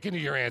let's kick into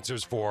your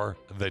answers for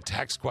the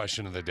text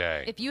question of the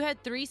day. If you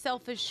had 3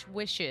 selfish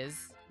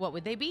wishes, what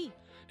would they be?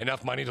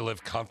 Enough money to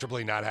live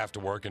comfortably, not have to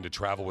work, and to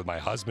travel with my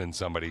husband,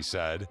 somebody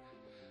said.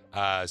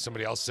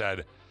 Somebody else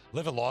said,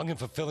 live a long and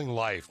fulfilling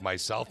life,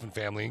 myself and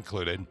family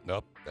included.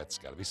 Nope, that's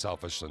got to be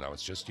selfish, so now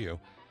it's just you.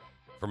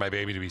 For my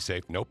baby to be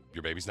safe. Nope,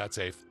 your baby's not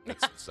safe.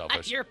 That's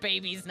selfish. Your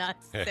baby's not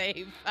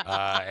safe.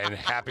 And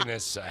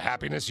happiness,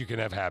 you can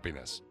have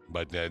happiness,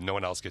 but no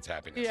one else gets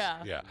happiness.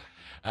 Yeah.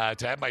 Yeah.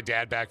 To have my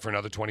dad back for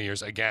another 20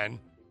 years,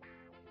 again,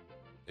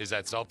 is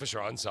that selfish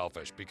or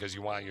unselfish? Because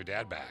you want your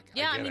dad back.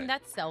 Yeah, I get mean, it.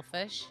 that's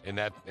selfish. In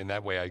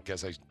that way, I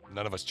guess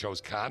none of us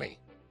chose Connie.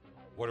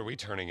 What are we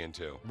turning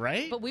into?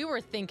 Right? But we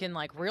were thinking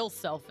like real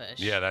selfish.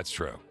 Yeah, that's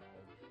true.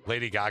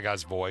 Lady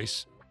Gaga's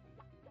voice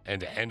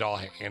and to end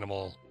all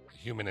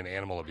human and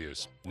animal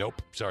abuse.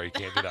 Nope. Sorry, you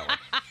can't do that one.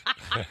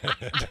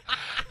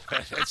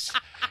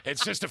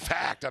 it's just a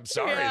fact. I'm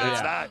sorry.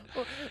 Yeah.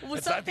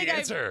 That's not the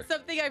answer.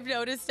 Something I've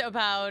noticed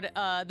about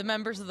the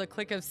members of the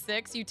Clique of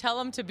 6, you tell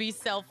them to be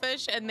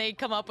selfish and they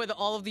come up with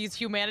all of these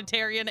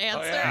humanitarian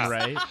answers. yeah.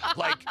 Right?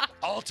 Like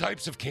all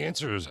types of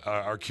cancers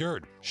are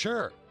cured.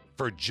 Sure.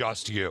 For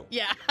just you.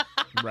 Yeah.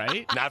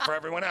 Right? Not for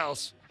everyone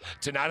else.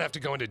 To not have to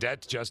go into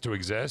debt just to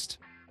exist.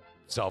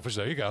 Selfish.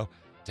 There you go.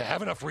 To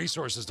have enough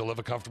resources to live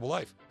a comfortable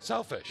life.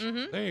 Selfish.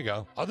 Mm-hmm. There you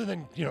go. Other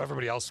than,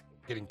 everybody else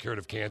getting cured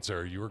of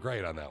cancer, you were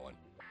great on that one.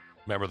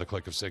 Remember the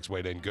Clique of 6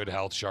 weighed in good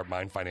health, sharp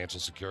mind, financial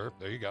secure.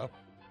 There you go.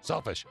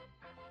 Selfish.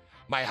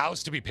 My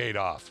house to be paid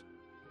off.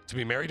 To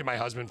be married to my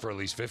husband for at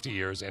least 50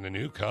 years and a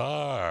new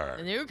car.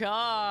 A new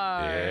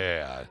car.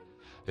 Yeah.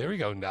 There we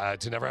go.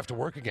 To never have to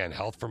work again.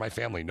 Health for my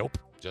family. Nope.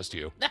 Just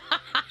you.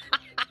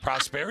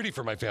 Prosperity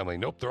for my family.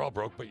 Nope. They're all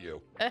broke but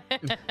you.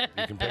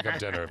 You can pick up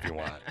dinner if you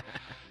want.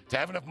 To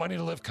have enough money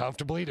to live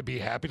comfortably, to be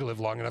happy to live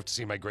long enough to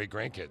see my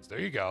great-grandkids. There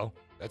you go.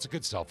 That's a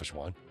good selfish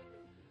one.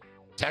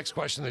 Text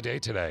question of the day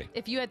today.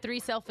 If you had 3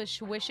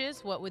 selfish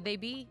wishes, what would they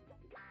be?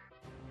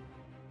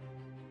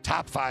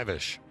 Top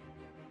 5-ish.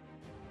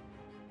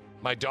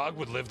 My dog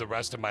would live the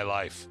rest of my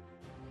life.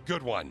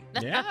 Good one.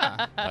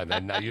 Yeah. And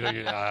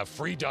then,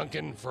 free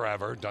Dunkin'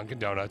 forever, Dunkin'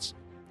 Donuts,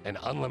 and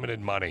unlimited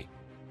money.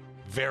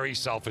 Very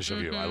selfish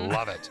of you. I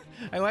love it.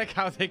 I like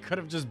how they could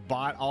have just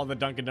bought all the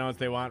Dunkin' Donuts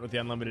they want with the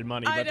unlimited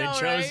money, I but know, they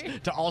chose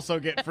right? to also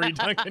get free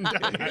Dunkin'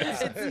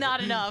 Donuts. It's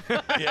not enough.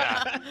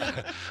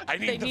 Yeah. I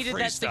need They the needed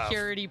free that stuff.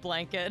 security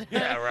blanket.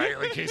 Yeah, right.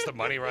 In case the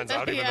money runs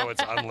out, even Yeah. though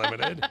it's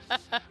unlimited.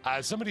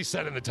 Somebody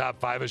said in the top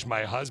 5-ish,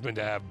 my husband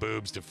to have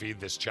boobs to feed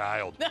this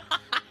child.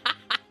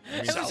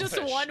 It was just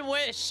Selfish. one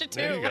wish, too.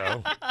 There you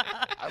go.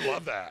 I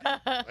love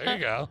that. There you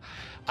go.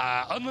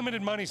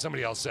 Unlimited money,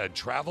 somebody else said.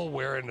 Travel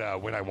where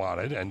and when I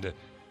wanted, and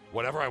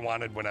whatever I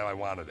wanted when I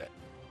wanted it.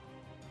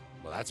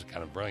 Well, that's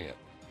kind of brilliant.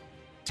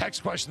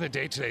 Text question of the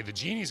day today. The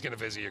genie's going to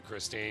visit you,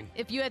 Christine.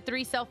 If you had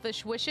 3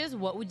 selfish wishes,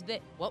 what would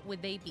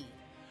they be?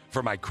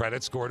 For my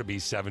credit score to be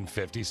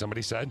 750,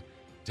 somebody said.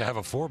 To have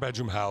a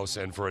 4-bedroom house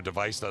and for a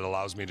device that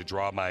allows me to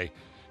draw my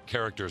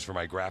characters for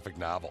my graphic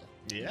novel.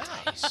 Yeah.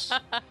 Nice.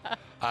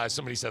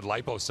 Somebody said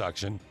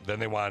liposuction. Then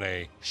they want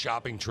a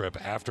shopping trip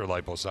after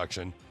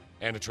liposuction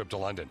and a trip to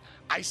London.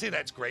 I say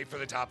that's great for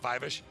the top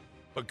 5-ish,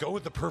 but go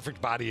with the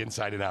perfect body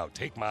inside and out.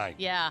 Take mine.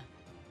 Yeah.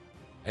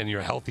 And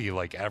you're healthy,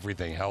 like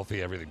everything.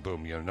 Healthy, everything.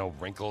 Boom. You know, no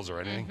wrinkles or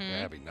anything. Yeah,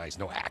 that'd be nice.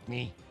 No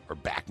acne or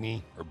back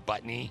knee or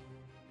butt knee.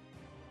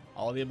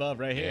 All the above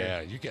right here.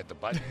 Yeah, you get the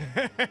butt.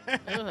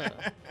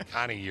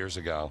 Connie years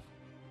ago.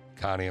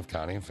 Connie of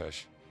Connie and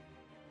Fish.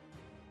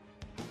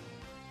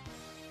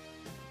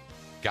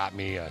 Got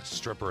me a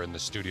stripper in the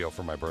studio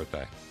for my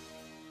birthday.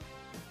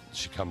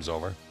 She comes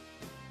over.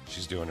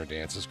 She's doing her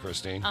dances,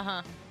 Christine.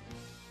 Uh-huh.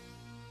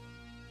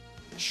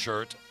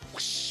 Shirt,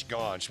 whoosh,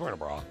 gone. She's wearing a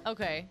bra.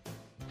 Okay.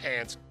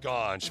 Pants,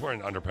 gone. She's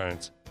wearing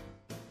underpants.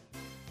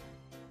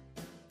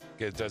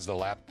 It does the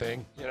lap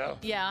thing, you know?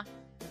 Yeah.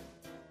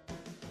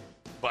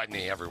 Butt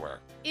knee everywhere.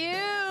 Ew.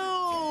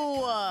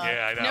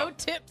 Yeah, I know. No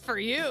tip for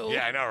you.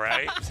 Yeah, I know,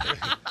 right?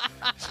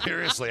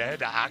 Seriously, I had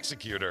to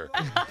execute her.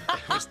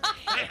 It was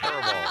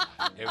terrible.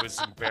 It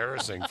was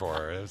embarrassing for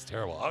her. It was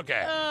terrible.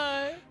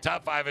 Okay.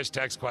 Top 5-ish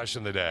text question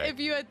of the day. If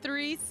you had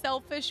 3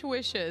 selfish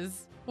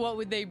wishes, what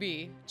would they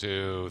be?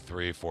 2,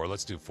 3, 4.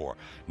 Let's do 4.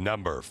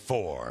 Number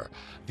 4.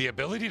 The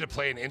ability to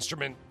play an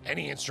instrument,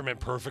 any instrument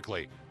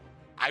perfectly.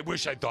 I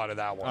wish I thought of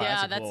that one.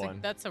 yeah, that's a cool one.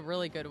 that's a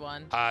really good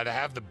one. To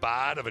have the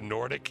bod of a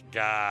Nordic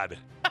god.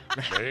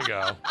 There you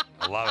go.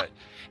 I love it.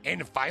 And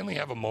to finally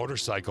have a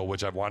motorcycle,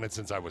 which I've wanted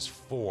since I was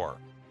 4.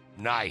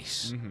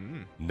 Nice.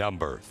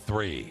 Number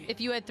 3. If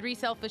you had 3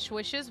 selfish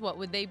wishes, what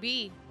would they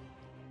be?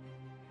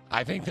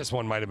 I think this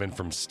one might have been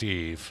from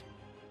Steve,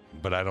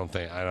 but I don't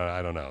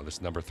know. This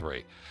is number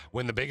 3.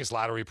 Win the biggest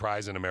lottery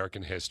prize in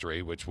American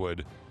history, which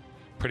would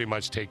pretty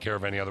much take care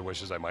of any other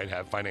wishes I might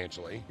have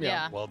financially.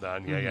 Yeah. Well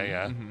done.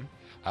 Yeah.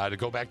 To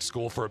go back to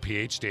school for a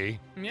PhD.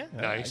 Yeah.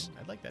 Nice.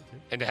 I'd like that too.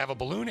 And to have a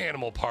balloon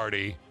animal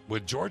party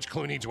with George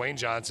Clooney, Dwayne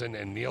Johnson,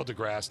 and Neil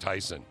deGrasse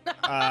Tyson.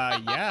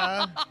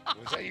 Yeah.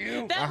 Was that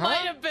you? That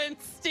might have been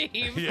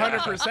Steve. Yeah.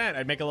 100%.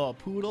 I'd make a little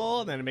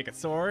poodle, then I'd make a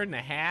sword and a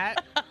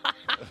hat.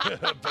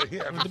 But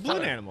yeah, The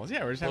balloon animals.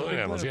 Yeah, we're just having Balloon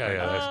a animals. balloon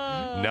Yeah. party.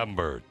 That's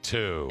number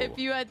 2. If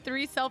you had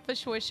 3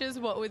 selfish wishes,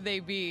 what would they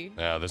be?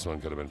 Yeah, this one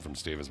could have been from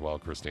Steve as well,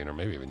 Christine, or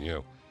maybe even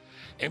you.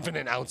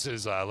 Infinite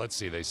ounces, let's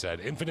see, they said,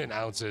 infinite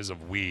ounces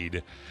of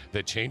weed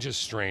that changes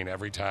strain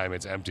every time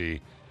it's empty,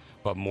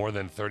 but more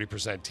than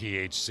 30%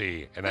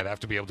 THC, and I'd have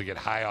to be able to get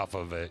high off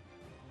of it.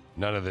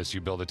 None of this, you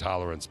build a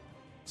tolerance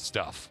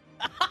stuff.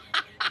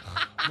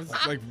 This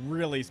is like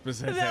really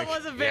specific. That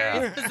was a very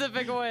Yeah.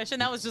 specific wish,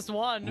 and that was just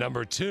one.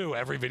 Number 2,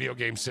 every video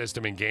game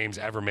system and games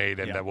ever made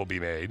and Yeah. that will be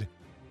made.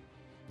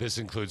 This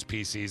includes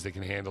PCs that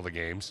can handle the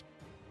games.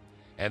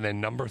 And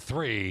then number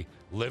 3,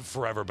 live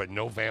forever, but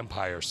no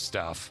vampire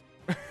stuff.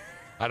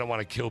 I don't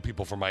want to kill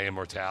people for my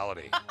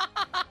immortality.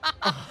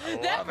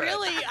 That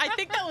really, I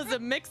think that was a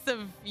mix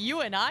of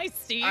you and I,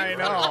 Steve. I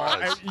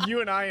know.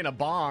 You and I in a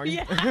bong.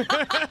 Yeah.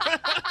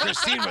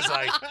 Christine was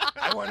like,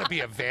 I want to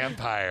be a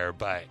vampire,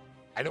 but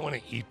I don't want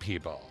to eat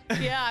people.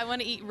 Yeah, I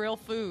want to eat real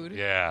food.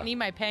 Yeah. I need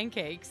my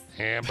pancakes.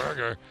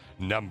 Hamburger.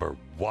 Number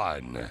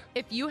 1.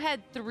 If you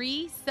had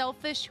 3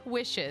 selfish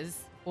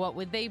wishes, what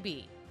would they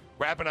be?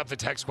 Wrapping up the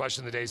text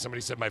question of the day,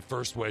 somebody said my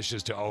first wish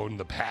is to own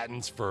the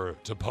patents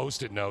to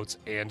Post-it notes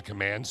and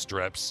command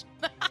strips.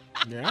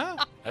 Yeah.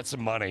 That's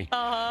some money.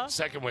 Uh-huh.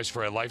 Second wish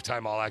for a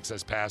lifetime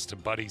all-access pass to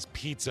Buddy's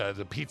Pizza,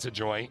 the pizza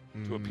joint,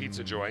 to a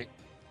pizza joint.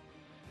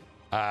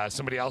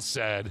 Somebody else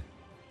said,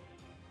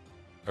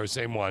 or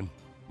same one,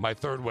 my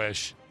third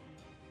wish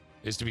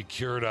is to be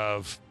cured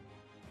of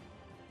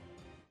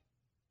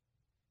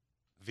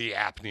the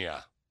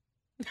apnea,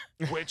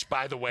 which,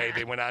 by the way,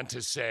 they went on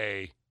to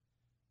say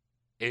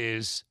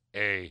is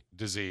a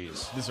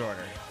disease.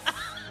 Disorder.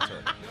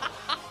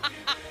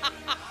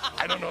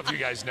 I don't know if you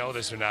guys know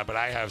this or not, but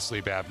I have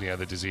sleep apnea,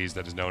 the disease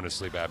that is known as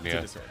sleep It's a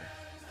apnea. disorder.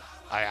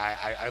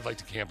 I'd like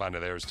to camp onto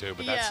theirs too,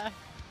 but Yeah.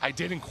 I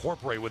did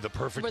incorporate with the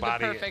perfect With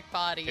body the perfect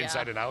body, yeah.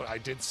 inside and out. I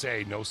did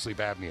say no sleep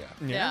apnea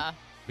Yeah.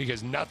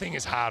 because nothing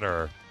is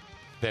hotter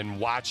than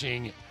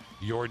watching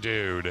your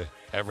dude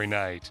every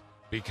night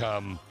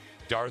become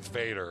Darth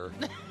Vader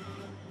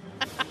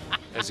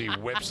as he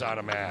whips on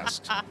a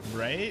mask.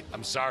 Right?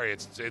 I'm sorry,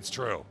 it's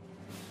true.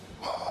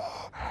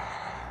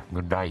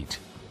 Good night.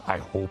 I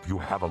hope you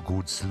have a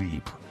good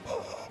sleep.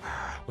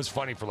 Was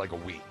funny for like a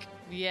week.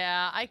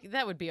 Yeah,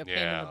 that would be a pain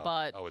in the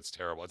butt. Oh, it's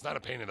terrible. It's not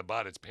a pain in the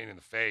butt. It's pain in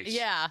the face.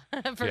 Yeah,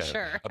 for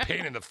sure. A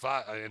pain in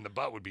the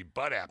butt would be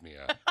butt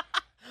apnea.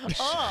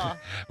 Oh.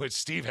 Which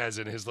Steve has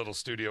in his little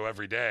studio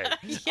every day.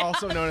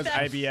 Also known as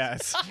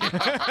IBS.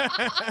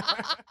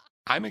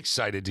 I'm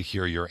excited to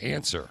hear your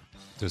answer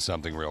to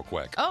something real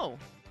quick. Oh.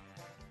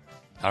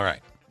 All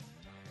right.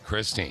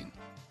 Christine,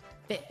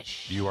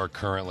 Fish. you are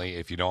currently,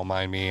 if you don't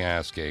mind me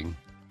asking,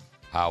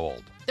 how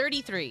old?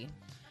 33.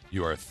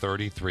 You are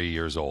 33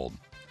 years old.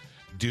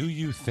 Do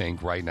you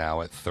think right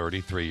now at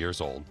 33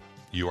 years old,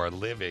 you are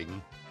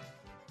living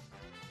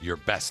your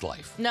best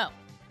life? No.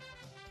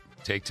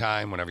 Take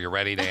time whenever you're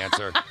ready to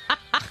answer.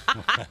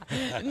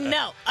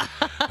 No.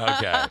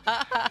 Okay.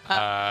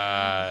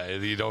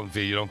 You don't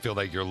feel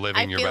like you're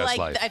living your best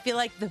life. I feel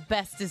like the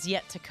best is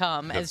yet to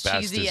come. Best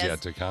is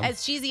yet to come?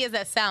 As cheesy as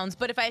that sounds,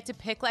 but if I had to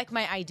pick like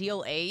my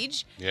ideal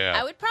age, Yeah.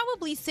 I would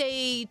probably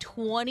say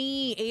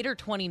 28 or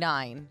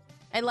 29.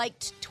 I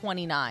liked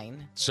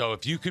 29. So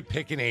if you could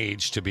pick an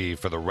age to be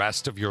for the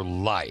rest of your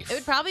life, It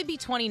would probably be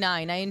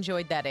 29. I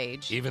enjoyed that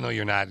age. even though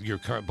you're not your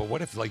current, but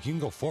what if like you can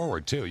go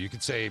forward too? You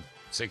could say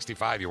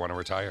 65, you want to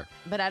retire.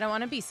 But I don't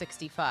want to be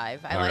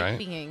 65. I All like right.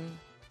 being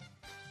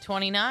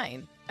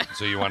 29.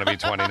 So you want to be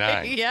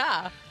 29.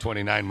 Yeah.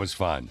 29 was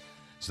fun.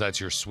 So that's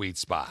your sweet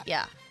spot.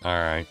 Yeah. All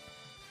right.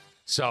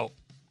 So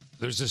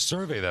there's this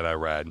survey that I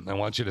read. I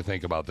want you to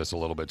think about this a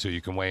little bit too.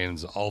 You can weigh in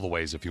all the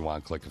ways if you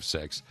want, click of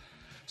 6.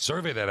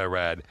 Survey that I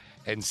read.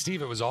 And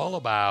Steve, it was all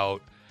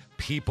about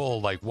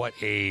people like what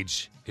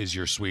age is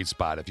your sweet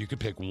spot? If you could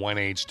pick one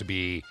age to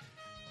be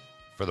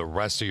for the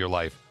rest of your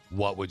life,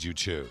 what would you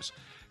choose?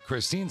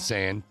 Christine's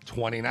saying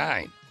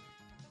 29.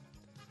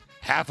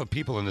 Half of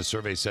people in the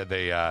survey said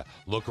they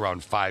look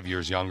around 5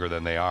 years younger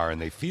than they are, and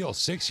they feel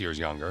 6 years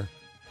younger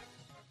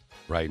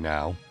right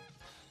now.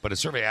 But a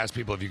survey asked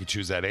people if you could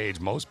choose that age.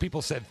 Most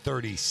people said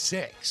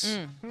 36.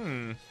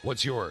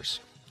 What's yours?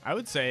 I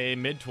would say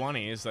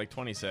mid-20s, like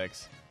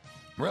 26.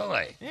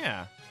 Really?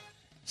 Yeah.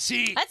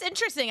 See, That's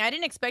interesting. I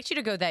didn't expect you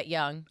to go that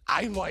young.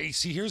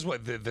 here's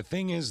what the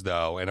thing is,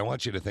 though, and I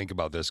want you to think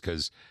about this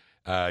because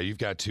you've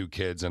got 2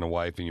 kids and a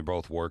wife, and you're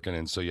both working,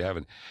 and so you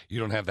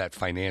don't have that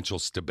financial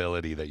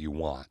stability that you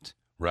want,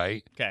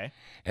 right? Okay.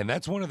 And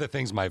that's one of the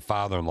things my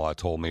father-in-law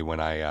told me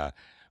when I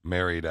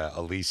married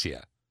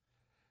Alicia,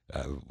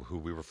 who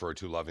we refer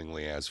to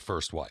lovingly as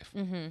first wife.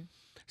 Mm-hmm.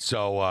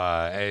 So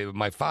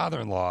my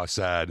father-in-law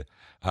said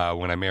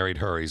when I married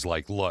her, he's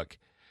like, look,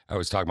 I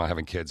was talking about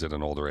having kids at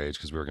an older age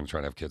because we were going to try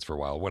to have kids for a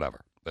while,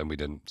 whatever. Then we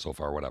didn't so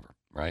far, whatever,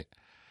 right?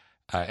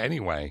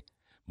 Anyway,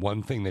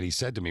 one thing that he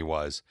said to me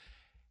was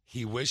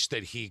he wished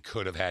that he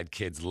could have had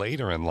kids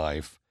later in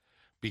life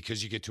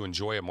because you get to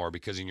enjoy it more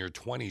because in your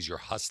 20s, you're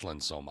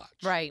hustling so much.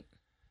 Right.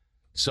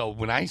 So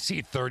when I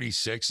see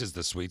 36 as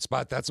the sweet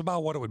spot, that's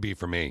about what it would be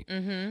for me.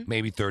 Mm-hmm.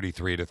 Maybe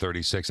 33 to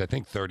 36. I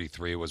think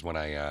 33 was when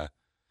I,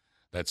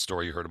 that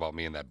story you heard about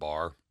me in that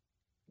bar.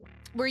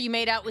 Where you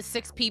made out with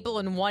 6 people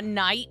in one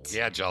night?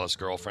 Yeah, jealous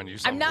girlfriend. You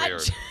sound I'm not.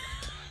 weird.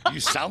 You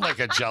sound like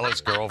a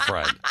jealous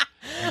girlfriend.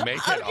 You make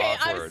it Okay,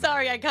 awkward. I'm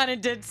sorry. I kind of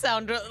did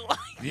sound like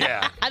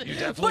Yeah, that. you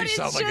definitely But it's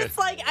sound like just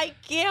like, I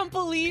can't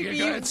believe Yeah, go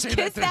you ahead, say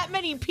kissed that that, thing.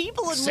 many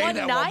people in Say one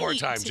that night. one more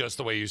time, just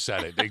the way you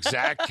said it.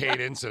 Exact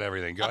cadence and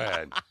everything. Go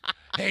ahead.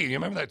 Hey, you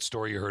remember that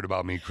story you heard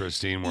about me,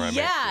 Christine, where I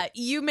Yeah,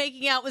 you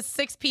making out with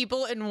 6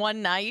 people in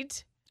one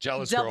night?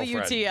 jealous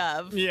girlfriend?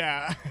 WTF.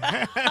 Yeah.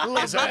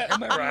 Is that,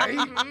 am I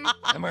right?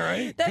 Am I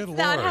right? That's Good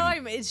not Lord. how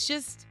I'm. It's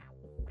just,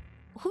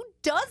 who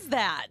does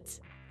that?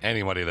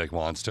 Anybody that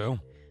wants to.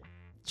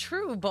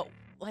 True, but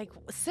like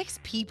 6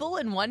 people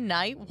in one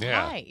night?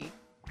 Yeah. Why?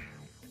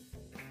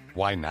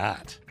 Why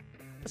not?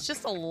 It's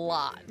just a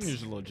lot. I'm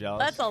usually a little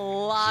jealous. That's a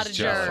lot She's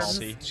of germs.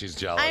 Salty. She's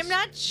jealous. I'm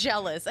not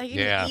jealous. I can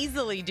Yeah.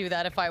 easily do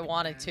that if I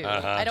wanted to.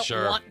 I don't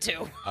sure. want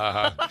to.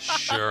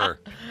 Sure.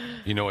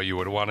 You know what you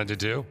would have wanted to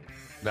do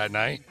that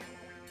night?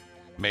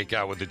 Make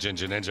out with the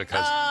Ginger Ninja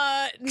because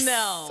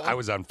No. I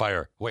was on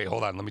fire. Wait,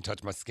 hold on. Let me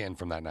touch my skin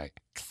from that night.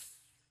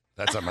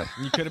 That's on my.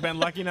 You could have been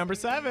lucky number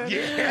 7.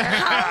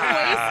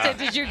 How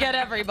wasted did you get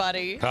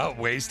everybody? How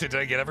wasted did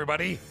I get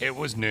everybody? It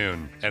was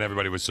noon and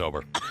everybody was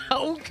sober.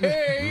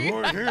 Okay.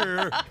 We're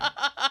here.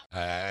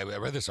 I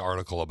read this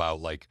article about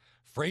like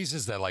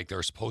phrases that like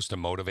they're supposed to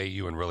motivate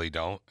you and really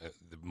don't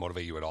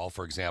motivate you at all.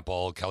 For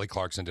example, Kelly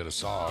Clarkson did a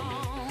song.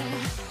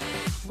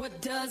 What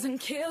doesn't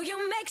kill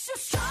you makes you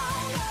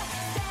stronger.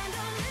 Stand a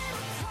little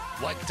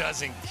taller. What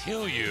doesn't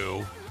kill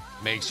you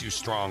makes you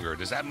stronger.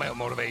 Does that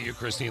motivate you,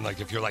 Christine? Like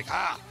if you're like,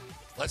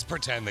 let's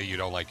pretend that you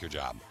don't like your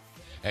job.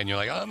 And you're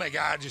like, oh my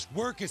God, just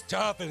work is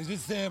tough and it's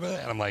just and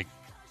I'm like,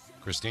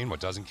 Christine, what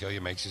doesn't kill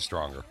you makes you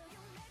stronger.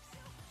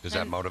 Does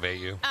that motivate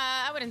you?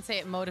 I wouldn't say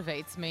it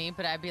motivates me,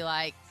 but I'd be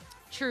like,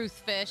 truth,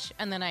 fish,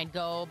 and then I'd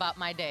go about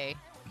my day.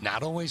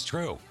 Not always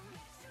true.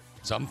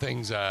 Some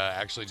things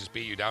actually just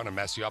beat you down and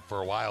mess you up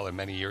for a while and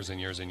many years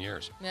and years and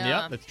years.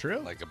 Yeah. Yep, that's true.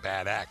 Like a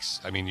bad ex.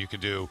 I mean, we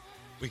could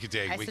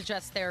take, I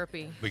suggest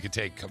therapy. we could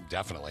take,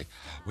 definitely,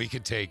 we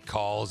could take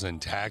calls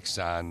and texts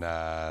on,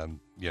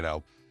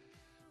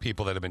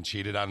 people that have been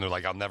cheated on. They're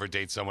like, I'll never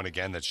date someone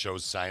again that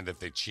shows sign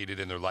that they cheated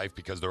in their life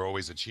because they're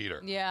always a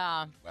cheater.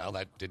 Yeah. Well,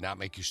 that did not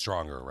make you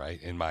stronger,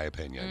 right? In my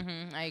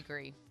opinion. I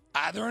agree.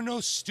 There are no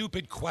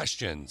stupid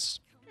questions.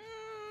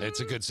 It's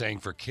a good saying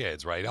for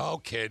kids, right? Oh,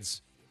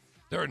 kids,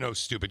 there are no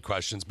stupid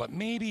questions, but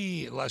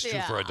maybe less true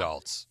for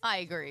adults. I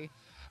agree.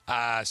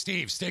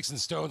 Steve, sticks and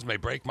stones may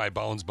break my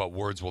bones, but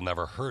words will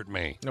never hurt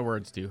me. The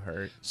words do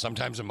hurt.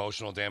 Sometimes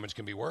emotional damage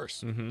can be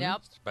worse,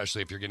 Yep.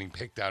 especially if you're getting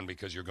picked on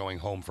because you're going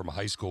home from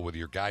high school with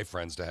your guy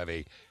friends to have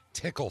a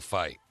tickle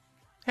fight.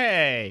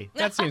 Hey,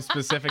 that seems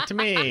specific to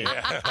me.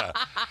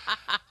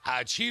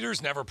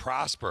 Cheaters never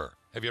prosper.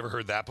 Have you ever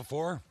heard that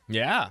before?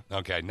 Yeah.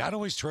 Okay, not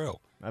always true.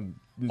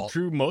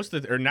 True most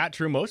of the, or not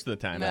true most of the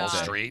time. No.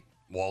 I'd say.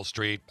 Wall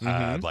Street.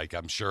 Like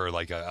I'm sure,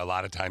 like a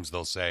lot of times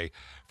they'll say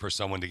for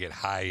someone to get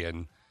high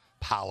in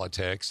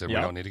politics, and we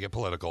Yep. don't need to get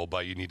political,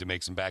 but you need to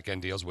make some back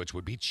end deals, which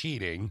would be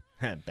cheating.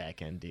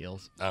 Back end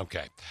deals.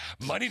 Okay,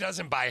 money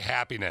doesn't buy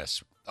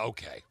happiness.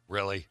 Okay,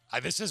 really?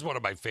 This is one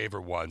of my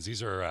favorite ones.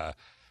 These are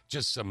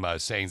just some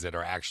sayings that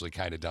are actually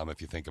kind of dumb if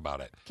you think about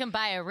it. Can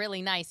buy a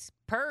really nice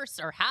purse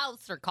or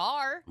house or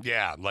car.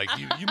 Yeah, like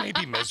you may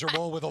be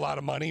miserable with a lot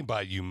of money,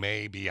 but you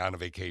may be on a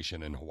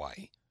vacation in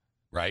Hawaii,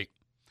 right?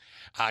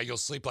 You'll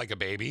sleep like a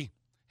baby.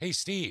 Hey,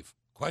 Steve,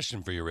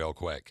 question for you real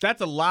quick.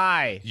 That's a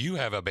lie. You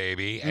have a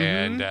baby,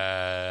 and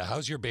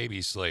how's your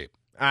baby sleep?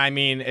 I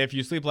mean, if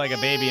you sleep like a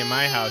baby in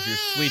my house, you're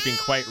sleeping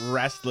quite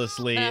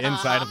restlessly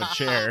inside of a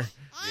chair.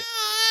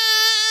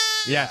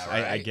 Yes,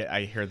 right.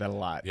 I hear that a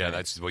lot.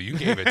 Yeah, you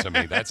gave it to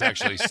me. That's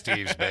actually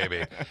Steve's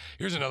baby.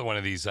 Here's another one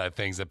of these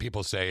things that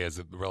people say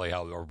is really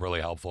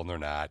helpful, and they're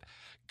not.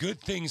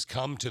 Good things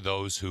come to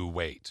those who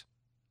wait.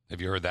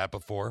 Have you heard that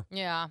before?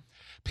 Yeah.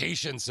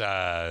 Patience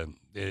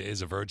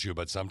is a virtue,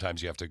 but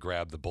sometimes you have to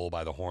grab the bull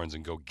by the horns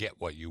and go get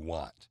what you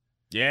want.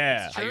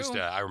 Yeah.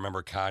 I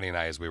remember Connie and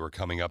I, as we were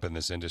coming up in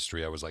this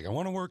industry, I was like, I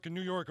want to work in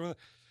New York.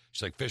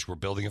 She's like, Fish, we're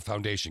building a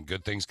foundation.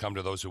 Good things come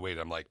to those who wait.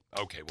 I'm like,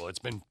 okay, well, it's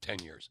been 10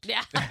 years.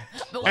 Yeah.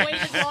 But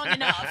waited long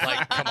enough.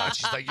 Like, come on.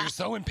 She's like, you're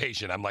so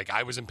impatient. I'm like,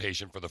 I was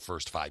impatient for the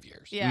first 5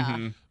 years.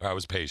 Yeah. Or I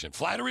was patient.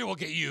 Flattery will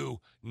get you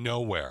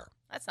nowhere.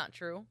 That's not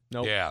true.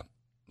 Nope. Yeah.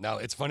 Now,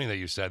 it's funny that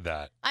you said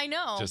that. I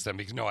know. Just then,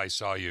 because, no, I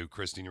saw you,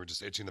 Christine. You were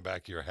just itching the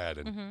back of your head.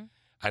 And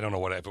I don't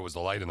know if it was the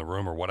light in the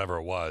room or whatever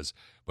it was,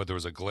 but there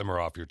was a glimmer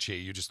off your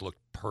cheek. You just looked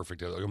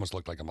perfect. You almost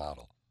looked like a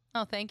model.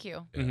 Oh, thank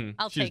you. Mhm.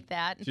 I'll She's- take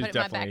that and she's put it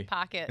in my definitely-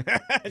 back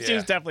pocket.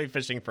 She's definitely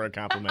fishing for a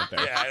compliment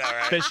there. Yeah, I know,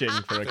 right? Fishing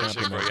for a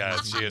Fishing compliment.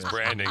 yeah, she is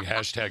branding.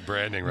 Hashtag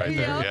branding right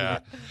there. Yeah.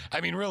 I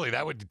mean, really,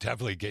 that would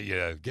definitely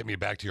get me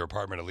back to your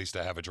apartment, at least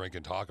to have a drink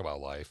and talk about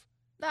life.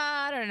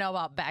 I don't know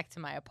about back to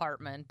my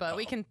apartment, but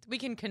we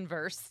can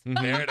converse.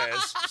 There it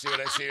is. See what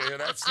I see? Hear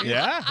that? See?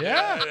 Yeah,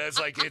 yeah.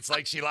 It's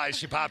like she lies.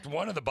 She popped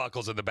one of the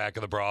buckles in the back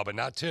of the bra, but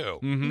not two.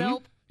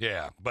 Nope.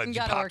 Yeah, but You you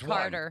gotta popped work one.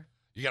 harder.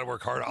 You got to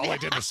work harder. All I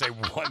did was say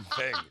one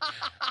thing.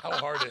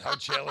 How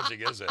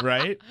challenging is it?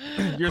 Right?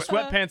 Your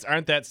sweatpants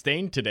aren't that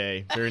stained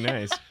today. Very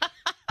nice.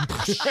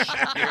 You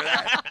hear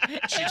that?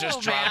 She just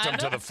Ew, dropped him man.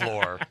 to the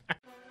floor.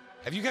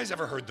 Have you guys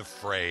ever heard the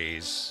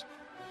phrase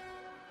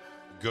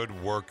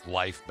good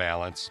work-life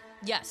balance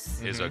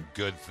Yes. is a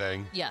good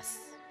thing? Yes.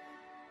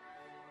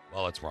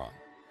 Well, it's wrong.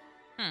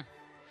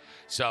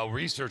 So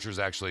researchers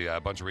actually, a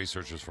bunch of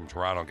researchers from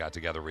Toronto got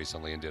together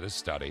recently and did a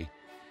study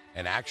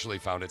and actually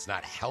found it's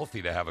not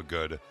healthy to have a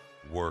good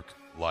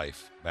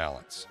work-life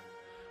balance.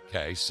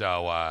 Okay,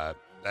 so I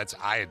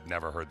had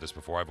never heard this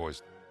before. I've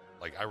always,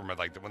 I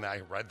remember, when I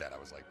read that, I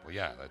was like, well,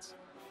 yeah, that's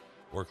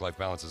work-life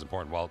balance is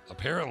important. Well,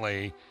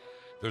 apparently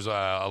there's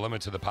a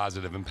limit to the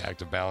positive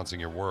impact of balancing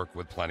your work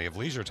with plenty of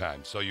leisure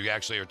time. So you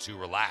actually are too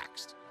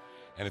relaxed.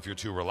 And if you're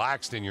too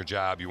relaxed in your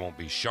job, you won't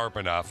be sharp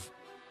enough,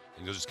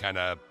 and you'll just kind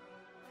of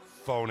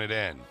phone it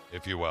in,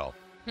 if you will.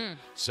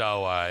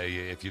 So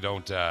if you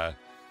don't,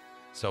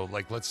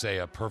 let's say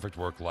a perfect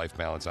work-life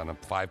balance on a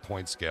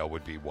 5-point scale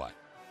would be what?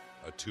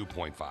 A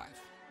 2.5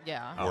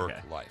 Yeah.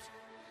 work-life.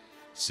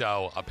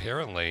 So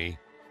apparently,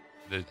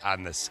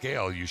 on the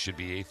scale, you should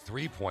be a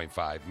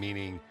 3.5,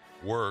 meaning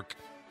work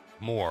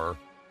more,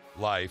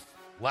 life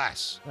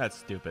less. That's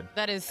stupid.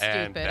 That is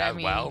And stupid. I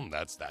mean,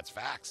 that's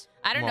facts.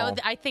 I don't know. Well-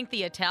 I think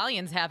the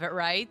Italians have it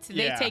right.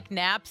 They Yeah. take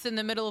naps in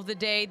the middle of the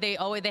day. They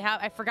have.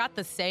 I forgot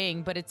the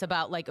saying, but it's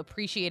about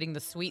appreciating the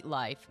sweet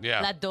life.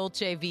 Yeah. La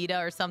dolce vita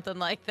or something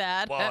like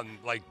that. Well,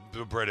 and,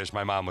 the British,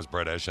 my mom was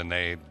British, and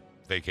they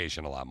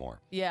vacation a lot more.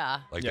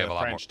 Yeah. Like they Yeah, have a the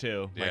lot French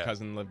more. too. My Yeah.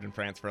 cousin lived in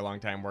France for a long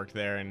time, worked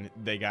there, and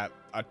they got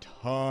a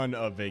ton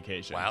of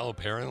vacation. Well,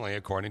 apparently,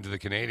 according to the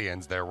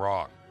Canadians, they're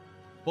wrong.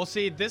 Well,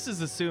 see, this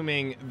is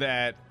assuming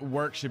that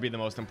work should be the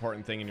most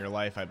important thing in your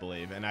life, I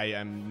believe, and I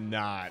am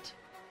not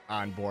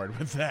on board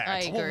with that. I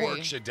agree. Well,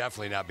 work should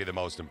definitely not be the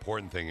most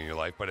important thing in your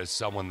life, but as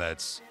someone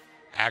that's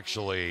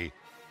actually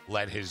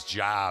let his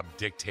job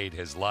dictate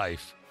his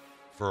life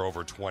for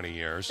over 20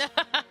 years,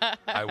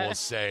 I will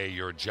say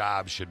your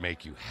job should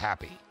make you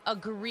happy.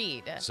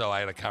 Agreed. So I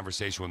had a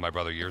conversation with my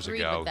brother years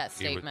Agreed ago. with that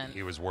He statement.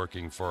 was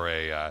working for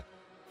a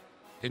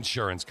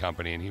insurance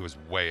company, and he was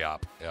way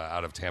up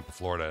out of Tampa,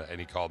 Florida. And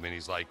he called me, and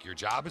he's like, your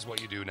job is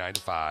what you do 9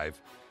 to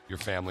 5. Your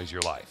family's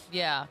your life.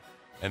 Yeah.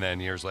 And then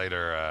years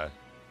later,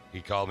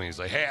 he called me. He's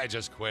like, hey, I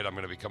just quit. I'm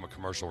going to become a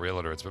commercial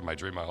realtor. It's been my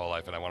dream my whole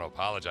life, and I want to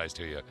apologize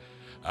to you.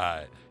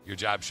 Your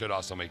job should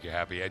also make you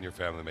happy and your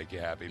family make you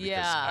happy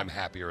because I'm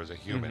happier as a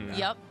human now.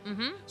 Yep.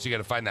 Mm-hmm. So you got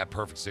to find that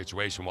perfect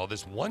situation. Well,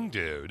 this one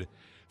dude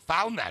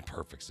found that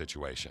perfect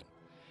situation.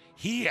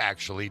 He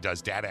actually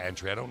does data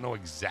entry. I don't know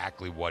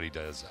exactly what he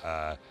does,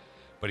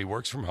 but he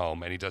works from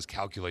home, and he does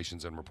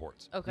calculations and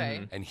reports.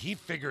 Okay. And he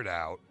figured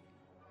out,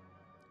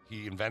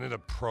 he invented a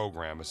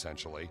program,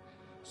 essentially,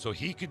 so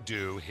he could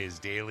do his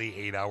daily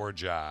 8-hour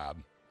job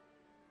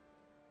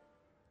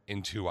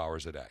in 2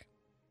 hours a day.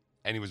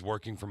 And he was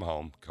working from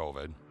home,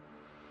 COVID.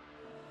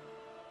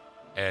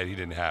 And he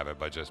didn't have it,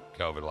 but just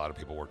COVID, a lot of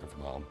people working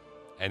from home.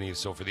 And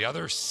so for the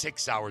other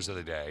 6 hours of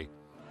the day,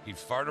 he'd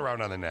fart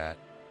around on the net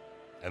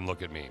and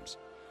look at memes.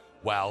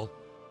 Well,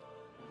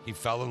 he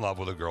fell in love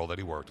with a girl that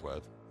he worked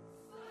with.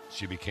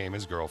 She became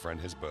his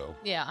girlfriend, his boo.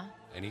 Yeah.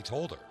 And he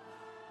told her.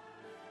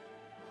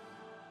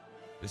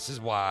 This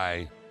is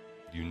why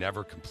you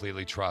never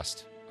completely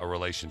trust a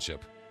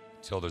relationship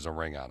till there's a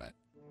ring on it.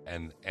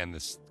 And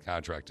this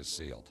contract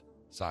is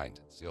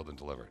signed, sealed and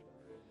delivered.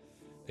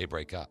 They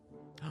break up.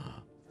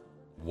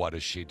 What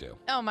does she do?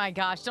 Oh my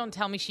gosh, don't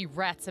tell me she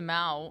rats him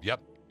out. Yep,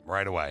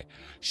 right away.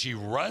 She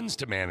runs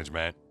to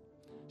management.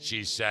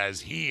 She says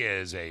he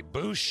is a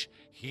boosh.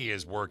 He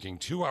is working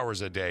 2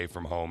 hours a day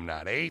from home,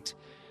 not 8.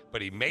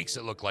 But he makes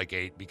it look like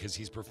 8 because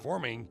he's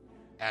performing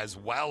as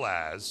well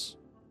as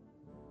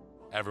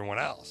everyone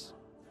else.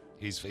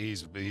 He's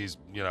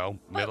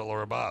middle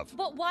or above.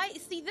 But why?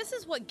 See, this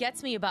is what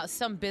gets me about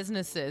some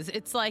businesses.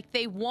 It's like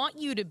they want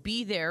you to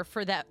be there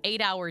for that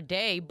 8-hour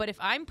day, but if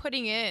I'm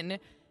putting in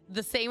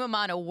the same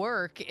amount of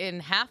work in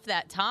half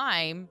that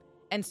time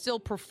and still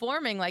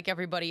performing like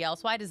everybody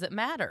else, why does it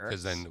matter?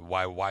 Because then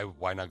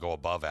why not go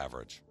above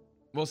average?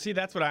 Well, see,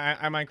 that's what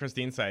I'm on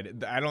Christine's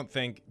side. I don't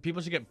think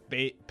people should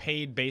get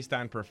paid based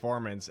on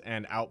performance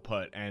and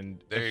output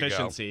and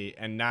efficiency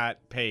and not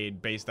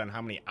paid based on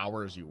how many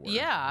hours you work.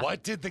 Yeah.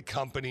 What did the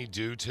company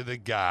do to the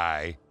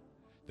guy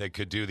that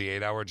could do the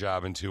 8-hour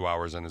job in 2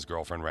 hours and his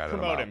girlfriend ratted him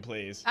Promote out? him,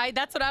 please.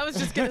 That's what I was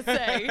just going to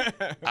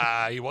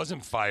say. He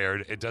wasn't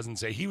fired. It doesn't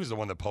say. He was the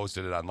one that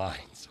posted it online.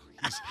 So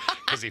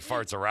because he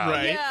farts around.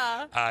 Right.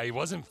 Yeah. He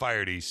wasn't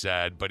fired, he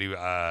said, but he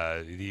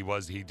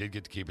did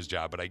get to keep his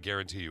job. But I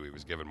guarantee you, he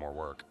was given more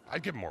work.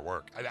 I'd give him more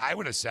work. I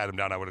would have sat him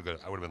down. I would have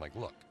been like,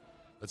 look,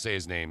 let's say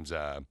his name's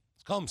let's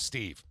call him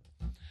Steve.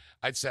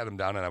 I'd sat him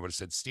down and I would have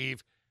said,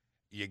 Steve,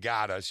 you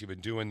got us. You've been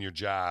doing your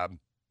job,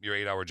 your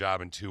 8-hour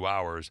job in 2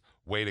 hours.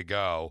 Way to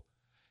go.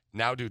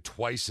 Now do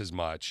twice as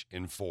much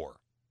in 4.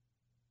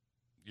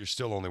 You're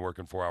still only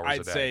working 4 hours a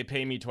I'd day. say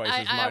pay me twice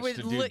as much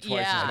to do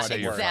twice as much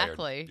say work.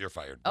 exactly. You're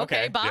fired.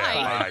 Okay, bye.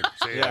 Yeah, bye.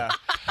 See ya. Yeah.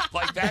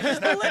 Like, that is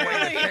not the way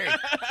to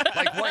think.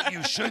 Like, what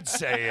you should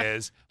say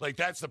is, like,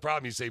 that's the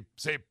problem. You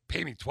say,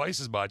 pay me twice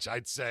as much.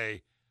 I'd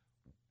say,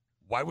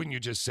 why wouldn't you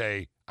just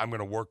say, I'm going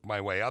to work my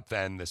way up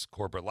then this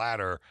corporate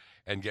ladder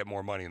and get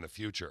more money in the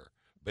future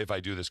if I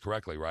do this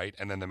correctly, right?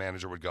 And then the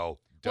manager would go,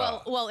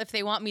 duh. Well, if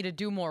they want me to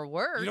do more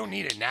work. You don't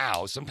need it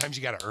now. Sometimes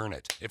you got to earn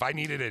it. If I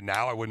needed it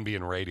now, I wouldn't be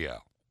in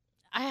radio.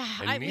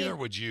 And neither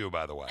would you,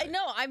 by the way.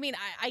 No, I mean,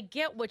 I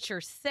get what you're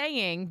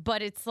saying,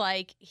 but it's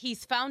like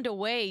he's found a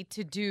way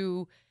to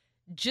do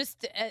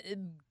just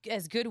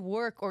as good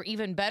work or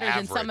even better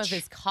than some of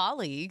his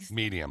colleagues.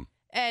 Medium.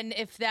 And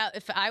if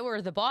I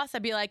were the boss,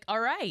 I'd be like, all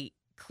right,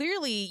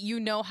 clearly you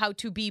know how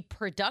to be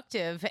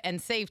productive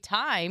and save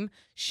time.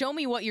 Show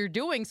me what you're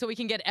doing so we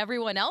can get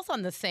everyone else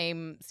on the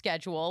same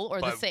schedule or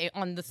on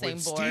the same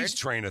with board. Steve's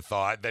train of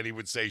thought, that he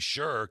would say,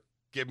 sure,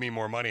 give me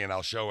more money and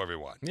I'll show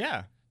everyone.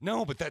 Yeah.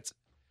 No, but that's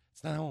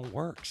not how it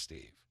works,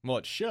 Steve. Well,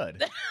 it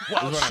should.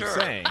 Well, is what sure. I'm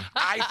saying.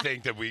 I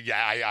think that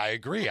I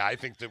agree. I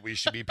think that we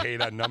should be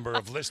paid on number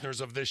of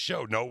listeners of this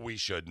show. No, we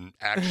shouldn't.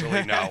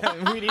 Actually, no.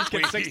 We'd each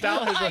get $6.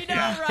 I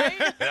know,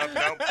 right?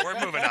 Nope, we're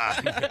moving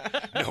on.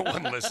 No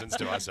one listens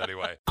to us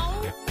anyway.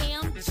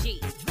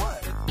 OMG.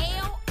 What?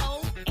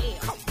 LOL.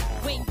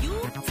 When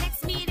you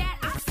text me that,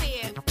 I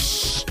said,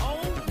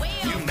 oh,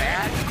 well. You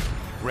mad?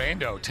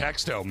 Rando,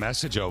 texto,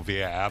 messageo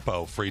via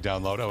Appo, free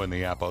downloado in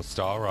the Appo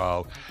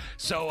Store.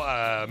 So,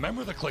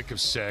 remember the Click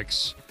of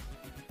Six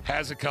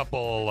has a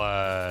couple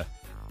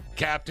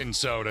Captain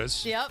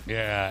Sodas. Yep.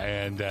 Yeah,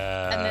 and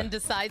then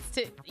decides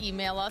to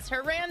email us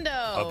her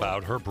rando.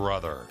 about her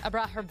brother.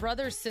 About her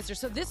brother's sister.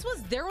 So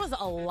there was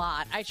a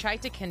lot. I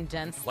tried to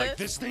condense this. Like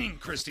this thing,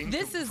 Christine,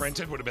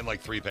 printed would have been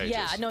like 3 pages.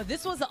 Yeah, no,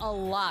 this was a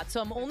lot. So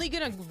I'm only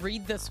going to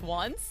read this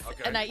once.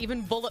 Okay. And I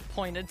even bullet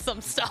pointed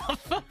some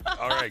stuff.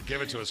 All right,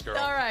 give it to us, girl.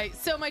 All right.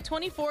 So my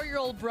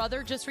 24-year-old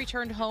brother just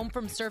returned home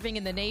from serving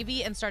in the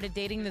Navy and started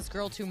dating this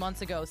girl 2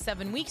 months ago.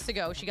 7 weeks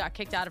ago, she got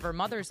kicked out of her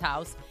mother's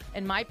house,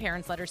 and my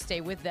parents let her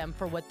stay with them them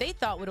for what they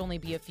thought would only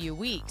be a few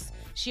weeks.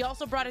 She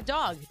also brought a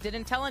dog,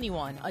 didn't tell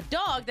anyone. A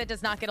dog that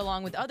does not get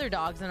along with other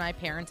dogs, and my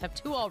parents have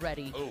 2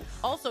 already. Oof.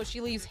 Also,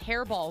 she leaves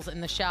hairballs in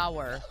the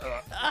shower.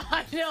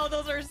 I know,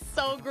 those are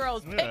so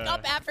gross. Pick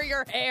up after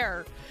your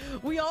hair.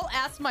 We all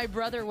asked my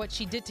brother what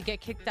she did to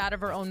get kicked out of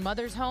her own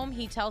mother's home.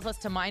 He tells us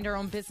to mind our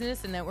own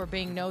business and that we're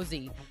being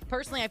nosy.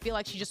 Personally, I feel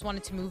like she just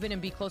wanted to move in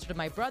and be closer to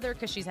my brother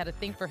because she's had a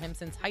thing for him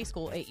since high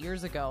school 8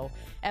 years ago.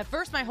 At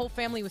first, my whole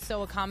family was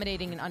so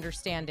accommodating and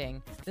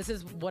understanding. This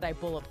is what I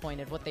bullet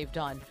pointed, what they've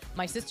done.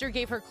 My sister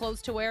gave her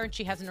clothes to wear, and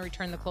she hasn't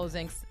returned the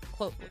clothing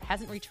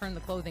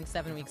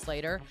 7 weeks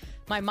later.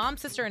 My mom,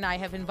 sister, and I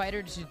have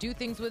invited her to do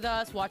things with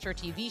us, watch our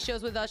TV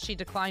shows with us. She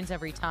declines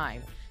every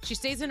time. She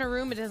stays in her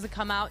room and doesn't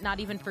come out, not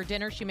even for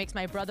dinner. She makes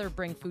my brother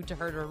bring food to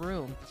her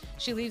room.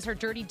 She leaves her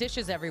dirty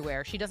dishes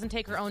everywhere. She doesn't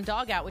take her own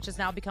dog out, which has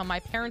now become my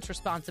parents'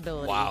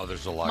 responsibility. Wow,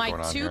 there's a lot going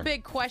on here. My 2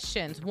 big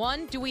questions.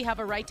 1, do we have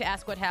a right to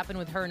ask what happened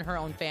with her and her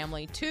own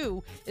family?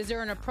 2, is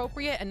there an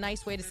appropriate and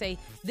nice way to say,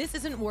 this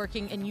isn't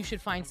working and you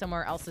should find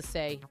somewhere else to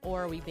stay,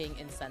 or are we being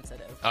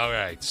insensitive? All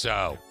right,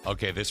 so,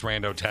 this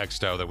rando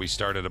texto that we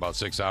started about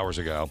 6 hours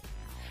ago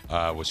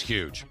was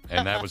huge.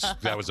 And that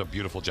was a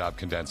beautiful job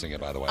condensing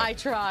it, by the way. I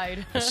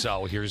tried.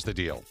 So here's the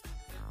deal.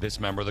 This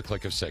member of the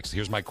Click of 6,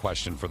 here's my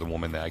question for the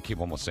woman that I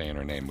keep almost saying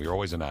her name. We're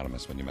always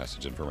anonymous when you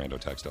message in for rando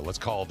texto. Let's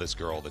call this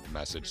girl that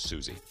messaged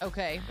Susie.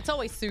 Okay. It's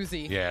always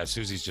Susie. Yeah,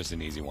 Susie's just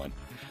an easy one,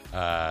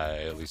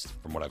 at least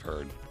from what I've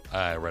heard.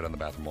 I read on the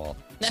bathroom wall.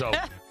 So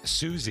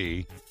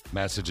Susie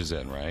messages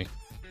in, right?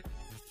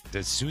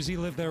 Does Susie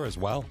live there as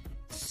well?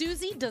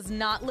 Susie does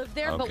not live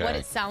there, but Okay. what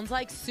it sounds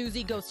like,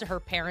 Susie goes to her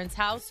parents'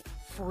 house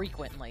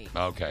frequently.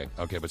 Okay,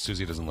 but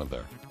Susie doesn't live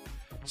there.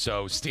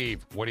 So,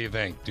 Steve, what do you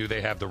think? Do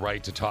they have the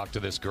right to talk to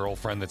this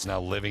girlfriend that's now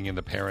living in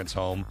the parents'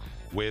 home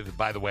with,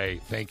 by the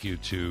way, thank you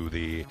to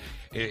the,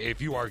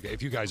 if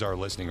you guys are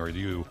listening, or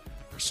you,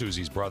 or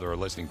Susie's brother are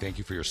listening, thank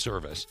you for your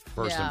service,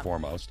 first and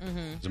foremost,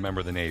 as a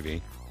member of the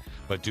Navy.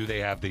 But do they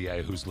have the,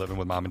 who's living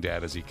with mom and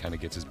dad as he kind of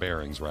gets his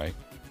bearings, right?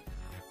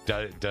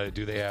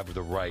 Do they have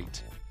the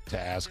right to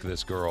ask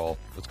this girl,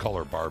 let's call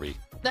her Barbie?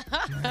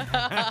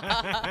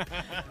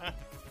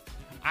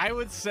 I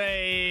would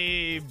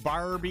say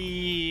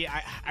Barbie.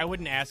 I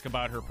wouldn't ask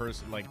about her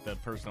the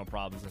personal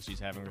problems that she's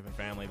having with her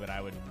family, but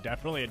I would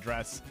definitely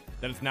address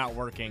that it's not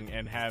working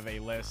and have a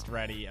list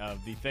ready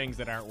of the things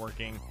that aren't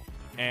working,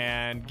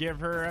 and give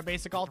her a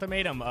basic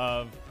ultimatum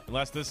of,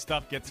 unless this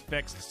stuff gets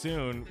fixed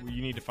soon,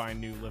 you need to find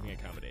new living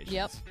accommodations.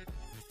 Yep.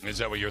 Is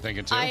that what you're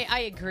thinking too?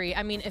 I agree.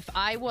 I mean, if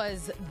I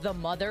was the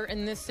mother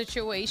in this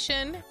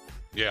situation,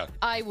 yeah,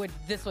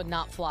 this would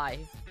not fly.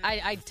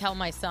 I'd tell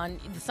my son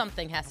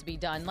something has to be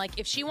done. Like,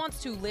 if she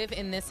wants to live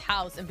in this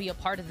house and be a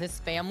part of this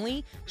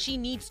family, she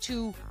needs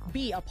to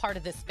be a part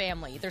of this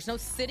family. There's no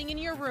sitting in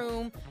your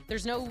room.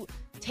 There's no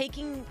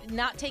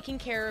not taking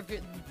care of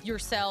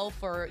yourself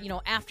or,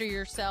 after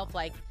yourself.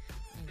 Like,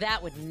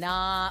 that would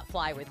not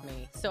fly with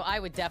me. So I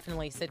would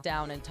definitely sit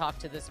down and talk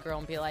to this girl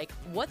and be like,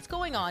 what's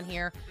going on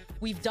here?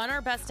 We've done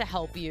our best to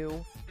help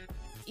you.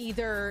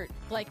 Either,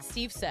 like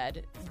Steve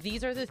said,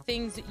 these are the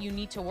things that you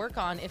need to work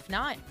on. If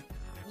not,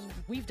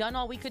 we've done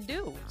all we could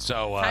do.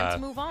 So, time to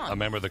move on. A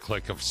member of the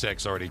Click of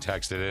 6 already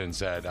texted in and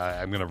said,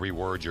 I'm going to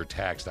reword your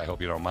text. I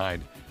hope you don't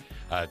mind.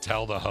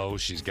 Tell the hoe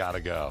she's got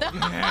to go.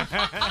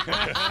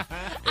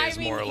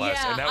 More or less.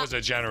 Yeah, and that was a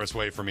generous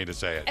way for me to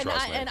say it,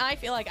 trust me. And I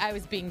feel like I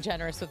was being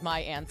generous with my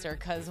answer,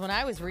 because when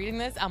I was reading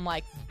this, I'm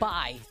like,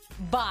 bye.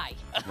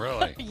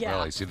 Really? Yeah.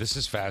 Really? See, this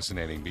is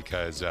fascinating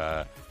because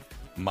I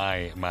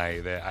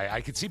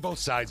could see both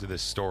sides of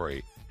this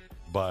story,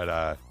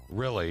 but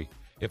really,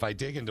 if I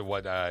dig into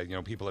what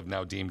people have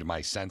now deemed my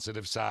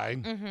sensitive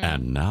side. Mm-hmm.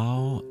 And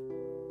now,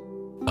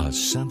 a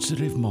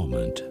sensitive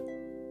moment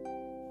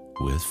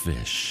with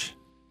Fish.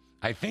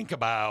 I think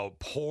about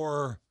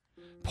poor,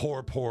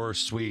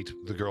 sweet,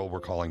 the girl we're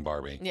calling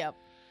Barbie. Yep.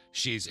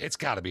 It's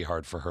got to be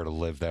hard for her to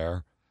live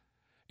there.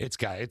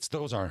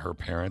 Those aren't her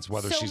parents,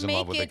 whether she's in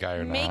love with the guy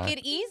or not. Make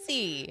it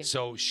easy.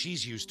 So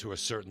she's used to a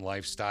certain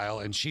lifestyle,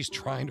 and she's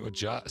trying to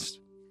adjust.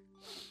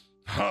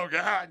 Oh,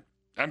 God,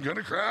 I'm going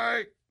to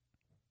cry.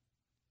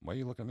 Why are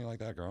you looking at me like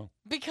that, girl?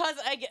 Because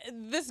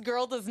this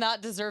girl does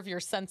not deserve your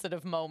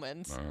sensitive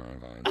moment.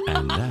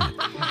 And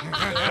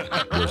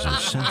that was a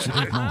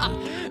sensitive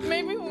moment.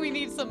 Maybe we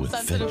need some with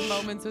sensitive Fish.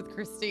 moments with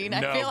Christine. No,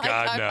 I feel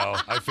no.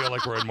 I feel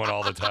like we're in one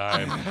all the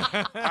time.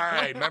 All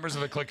right, members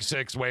of the Click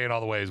 6, weigh in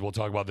all the ways. We'll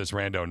talk about this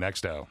rando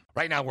nexto.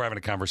 Right now, we're having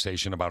a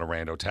conversation about a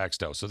rando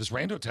texto. So this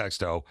rando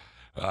texto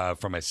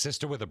from a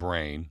sister with a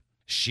brain.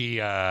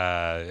 She,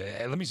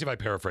 let me see if I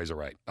paraphrase it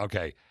right.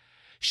 Okay.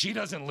 She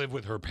doesn't live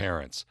with her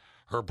parents.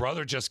 Her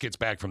brother just gets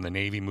back from the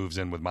Navy, moves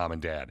in with mom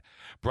and dad.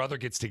 Brother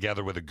gets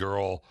together with a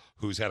girl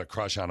who's had a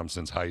crush on him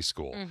since high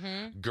school.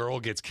 Mm-hmm. Girl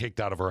gets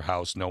kicked out of her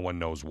house. No one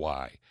knows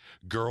why.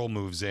 Girl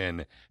moves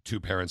in to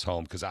parents'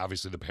 home because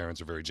obviously the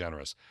parents are very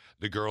generous.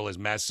 The girl is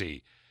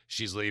messy.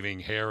 She's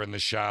leaving hair in the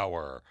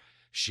shower.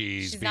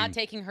 She's not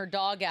taking her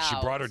dog out. She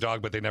brought her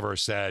dog, but she never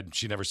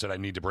said, I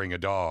need to bring a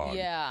dog.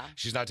 Yeah.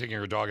 She's not taking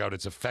her dog out.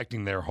 It's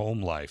affecting their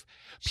home life.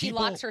 She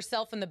locks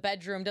herself in the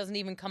bedroom, doesn't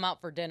even come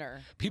out for dinner.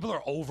 People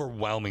are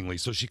overwhelmingly,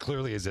 so she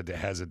clearly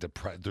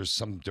there's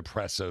some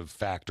depressive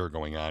factor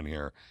going on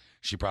here.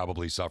 She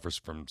probably suffers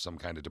from some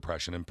kind of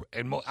depression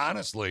and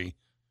honestly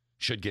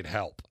should get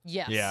help.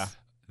 Yes. Yeah.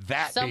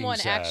 Someone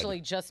being said,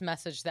 actually just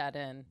messaged that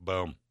in.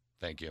 Boom.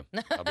 Thank you.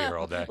 I'll be here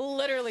all day.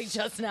 Literally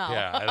just now.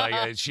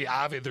 Yeah,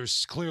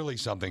 there's clearly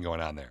something going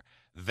on there.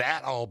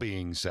 That all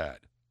being said,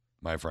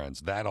 my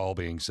friends, people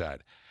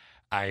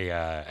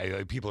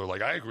are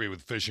like, I agree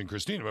with Fish and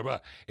Christina. Blah, blah.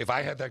 If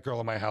I had that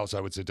girl in my house, I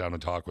would sit down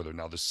and talk with her.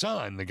 Now, the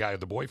son,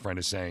 the boyfriend,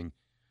 is saying,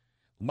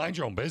 mind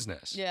your own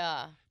business.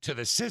 Yeah. To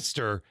the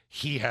sister,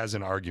 he has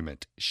an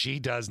argument. She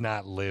does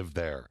not live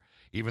there.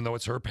 Even though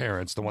it's her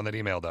parents, the one that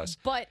emailed us.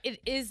 But it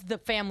is the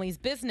family's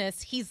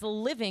business. He's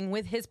living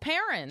with his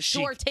parents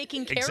who are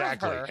taking care of her.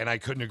 Exactly, and I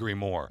couldn't agree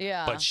more.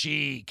 Yeah. But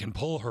she can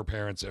pull her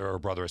parents or her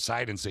brother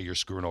aside and say, you're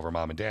screwing over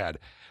mom and dad.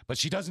 But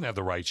she doesn't have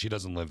the right. She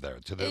doesn't live there.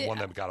 To the one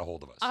that got a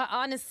hold of us.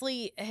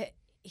 Honestly,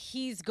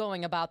 he's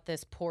going about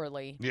this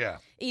poorly. Yeah.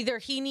 Either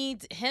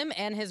him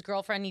and his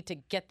girlfriend need to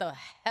get the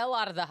hell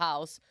out of the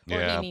house,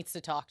 or he needs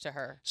to talk to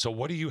her. So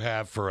what do you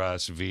have for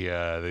us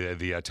via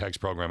the text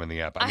program and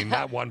the app? I mean,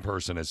 not one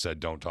person has said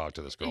don't talk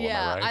to this girl.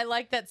 Yeah, am I right? I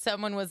like that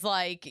someone was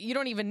like, you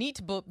don't even need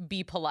to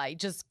be polite.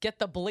 Just get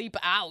the bleep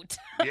out.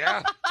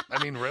 Yeah,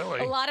 I mean, really.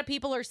 A lot of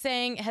people are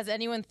saying, has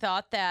anyone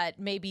thought that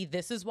maybe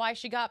this is why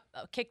she got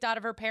kicked out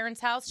of her parents'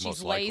 house? She's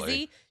Most likely.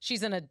 lazy.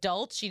 She's an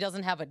adult. She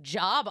doesn't have a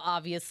job,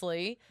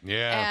 obviously.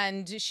 Yeah.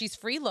 And she's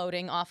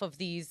freeloading off of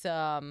these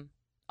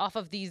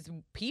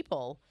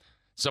people.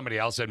 Somebody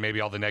else said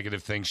maybe all the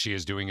negative things she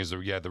is doing is the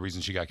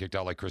reason she got kicked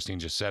out, like Christine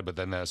just said. But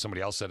then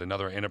somebody else said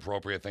another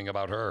inappropriate thing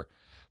about her.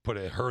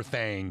 Her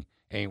thing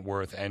ain't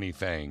worth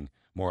anything,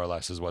 more or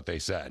less, is what they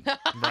said.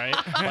 Right?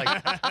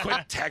 Like,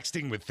 quit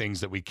texting with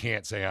things that we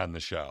can't say on the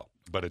show.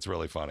 But it's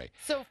really funny.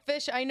 So,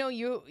 Fish, I know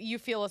you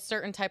feel a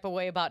certain type of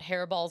way about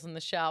hairballs in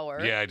the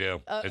shower. Yeah, I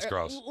do. It's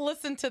gross.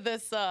 Listen to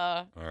this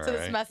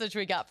this message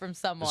we got from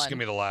someone. This is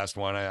gonna be the last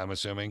one, I'm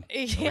assuming.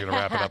 Yeah. We're gonna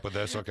wrap it up with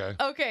this, okay?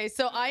 Okay,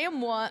 so I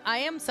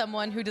am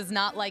someone who does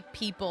not like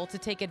people to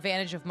take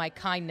advantage of my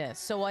kindness.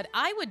 So what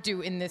I would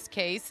do in this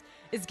case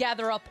is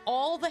gather up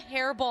all the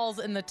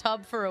hairballs in the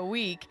tub for a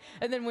week,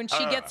 and then when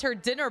she gets her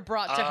dinner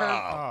brought to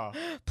her,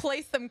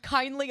 place them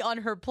kindly on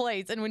her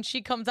plates, and when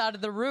she comes out of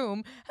the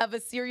room, have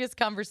a serious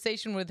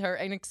conversation with her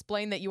and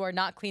explain that you are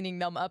not cleaning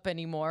them up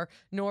anymore,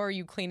 nor are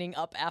you cleaning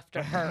up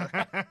after her.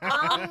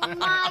 Oh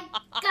my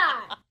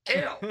God.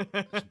 Ew.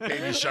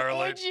 Baby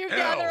Charlotte. Would you Ew.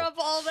 gather up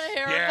all the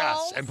hairballs?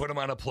 Yes, and put them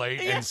on a plate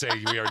and say,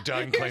 we are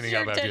done cleaning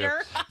up after you.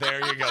 dinner.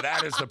 There you go.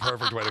 That is the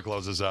perfect way to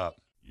close this up.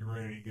 You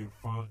ready to get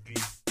funky?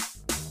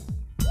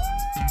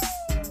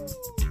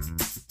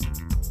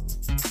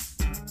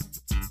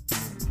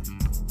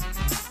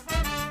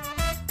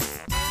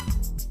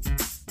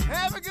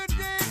 Have a good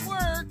day at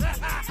work.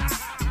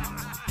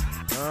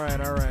 All right.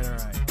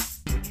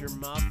 Put your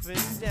muffin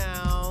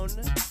down,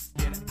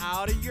 get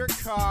out of your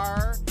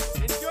car,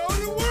 and go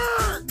to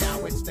work.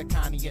 Now it's the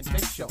Connie and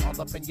Fish show,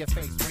 all up in your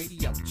face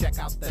radio. Check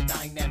out the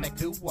dynamic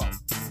duo.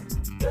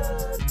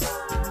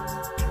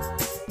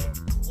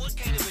 What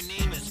kind of a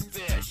name is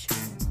Fish?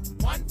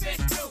 One fish,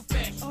 two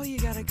fish. Oh, you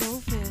gotta go,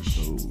 Fish.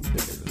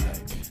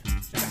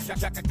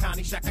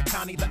 Shaka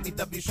Connie, let me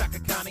W Shaka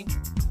Connie.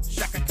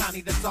 Shaka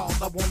Connie, that's all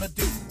I wanna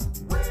do.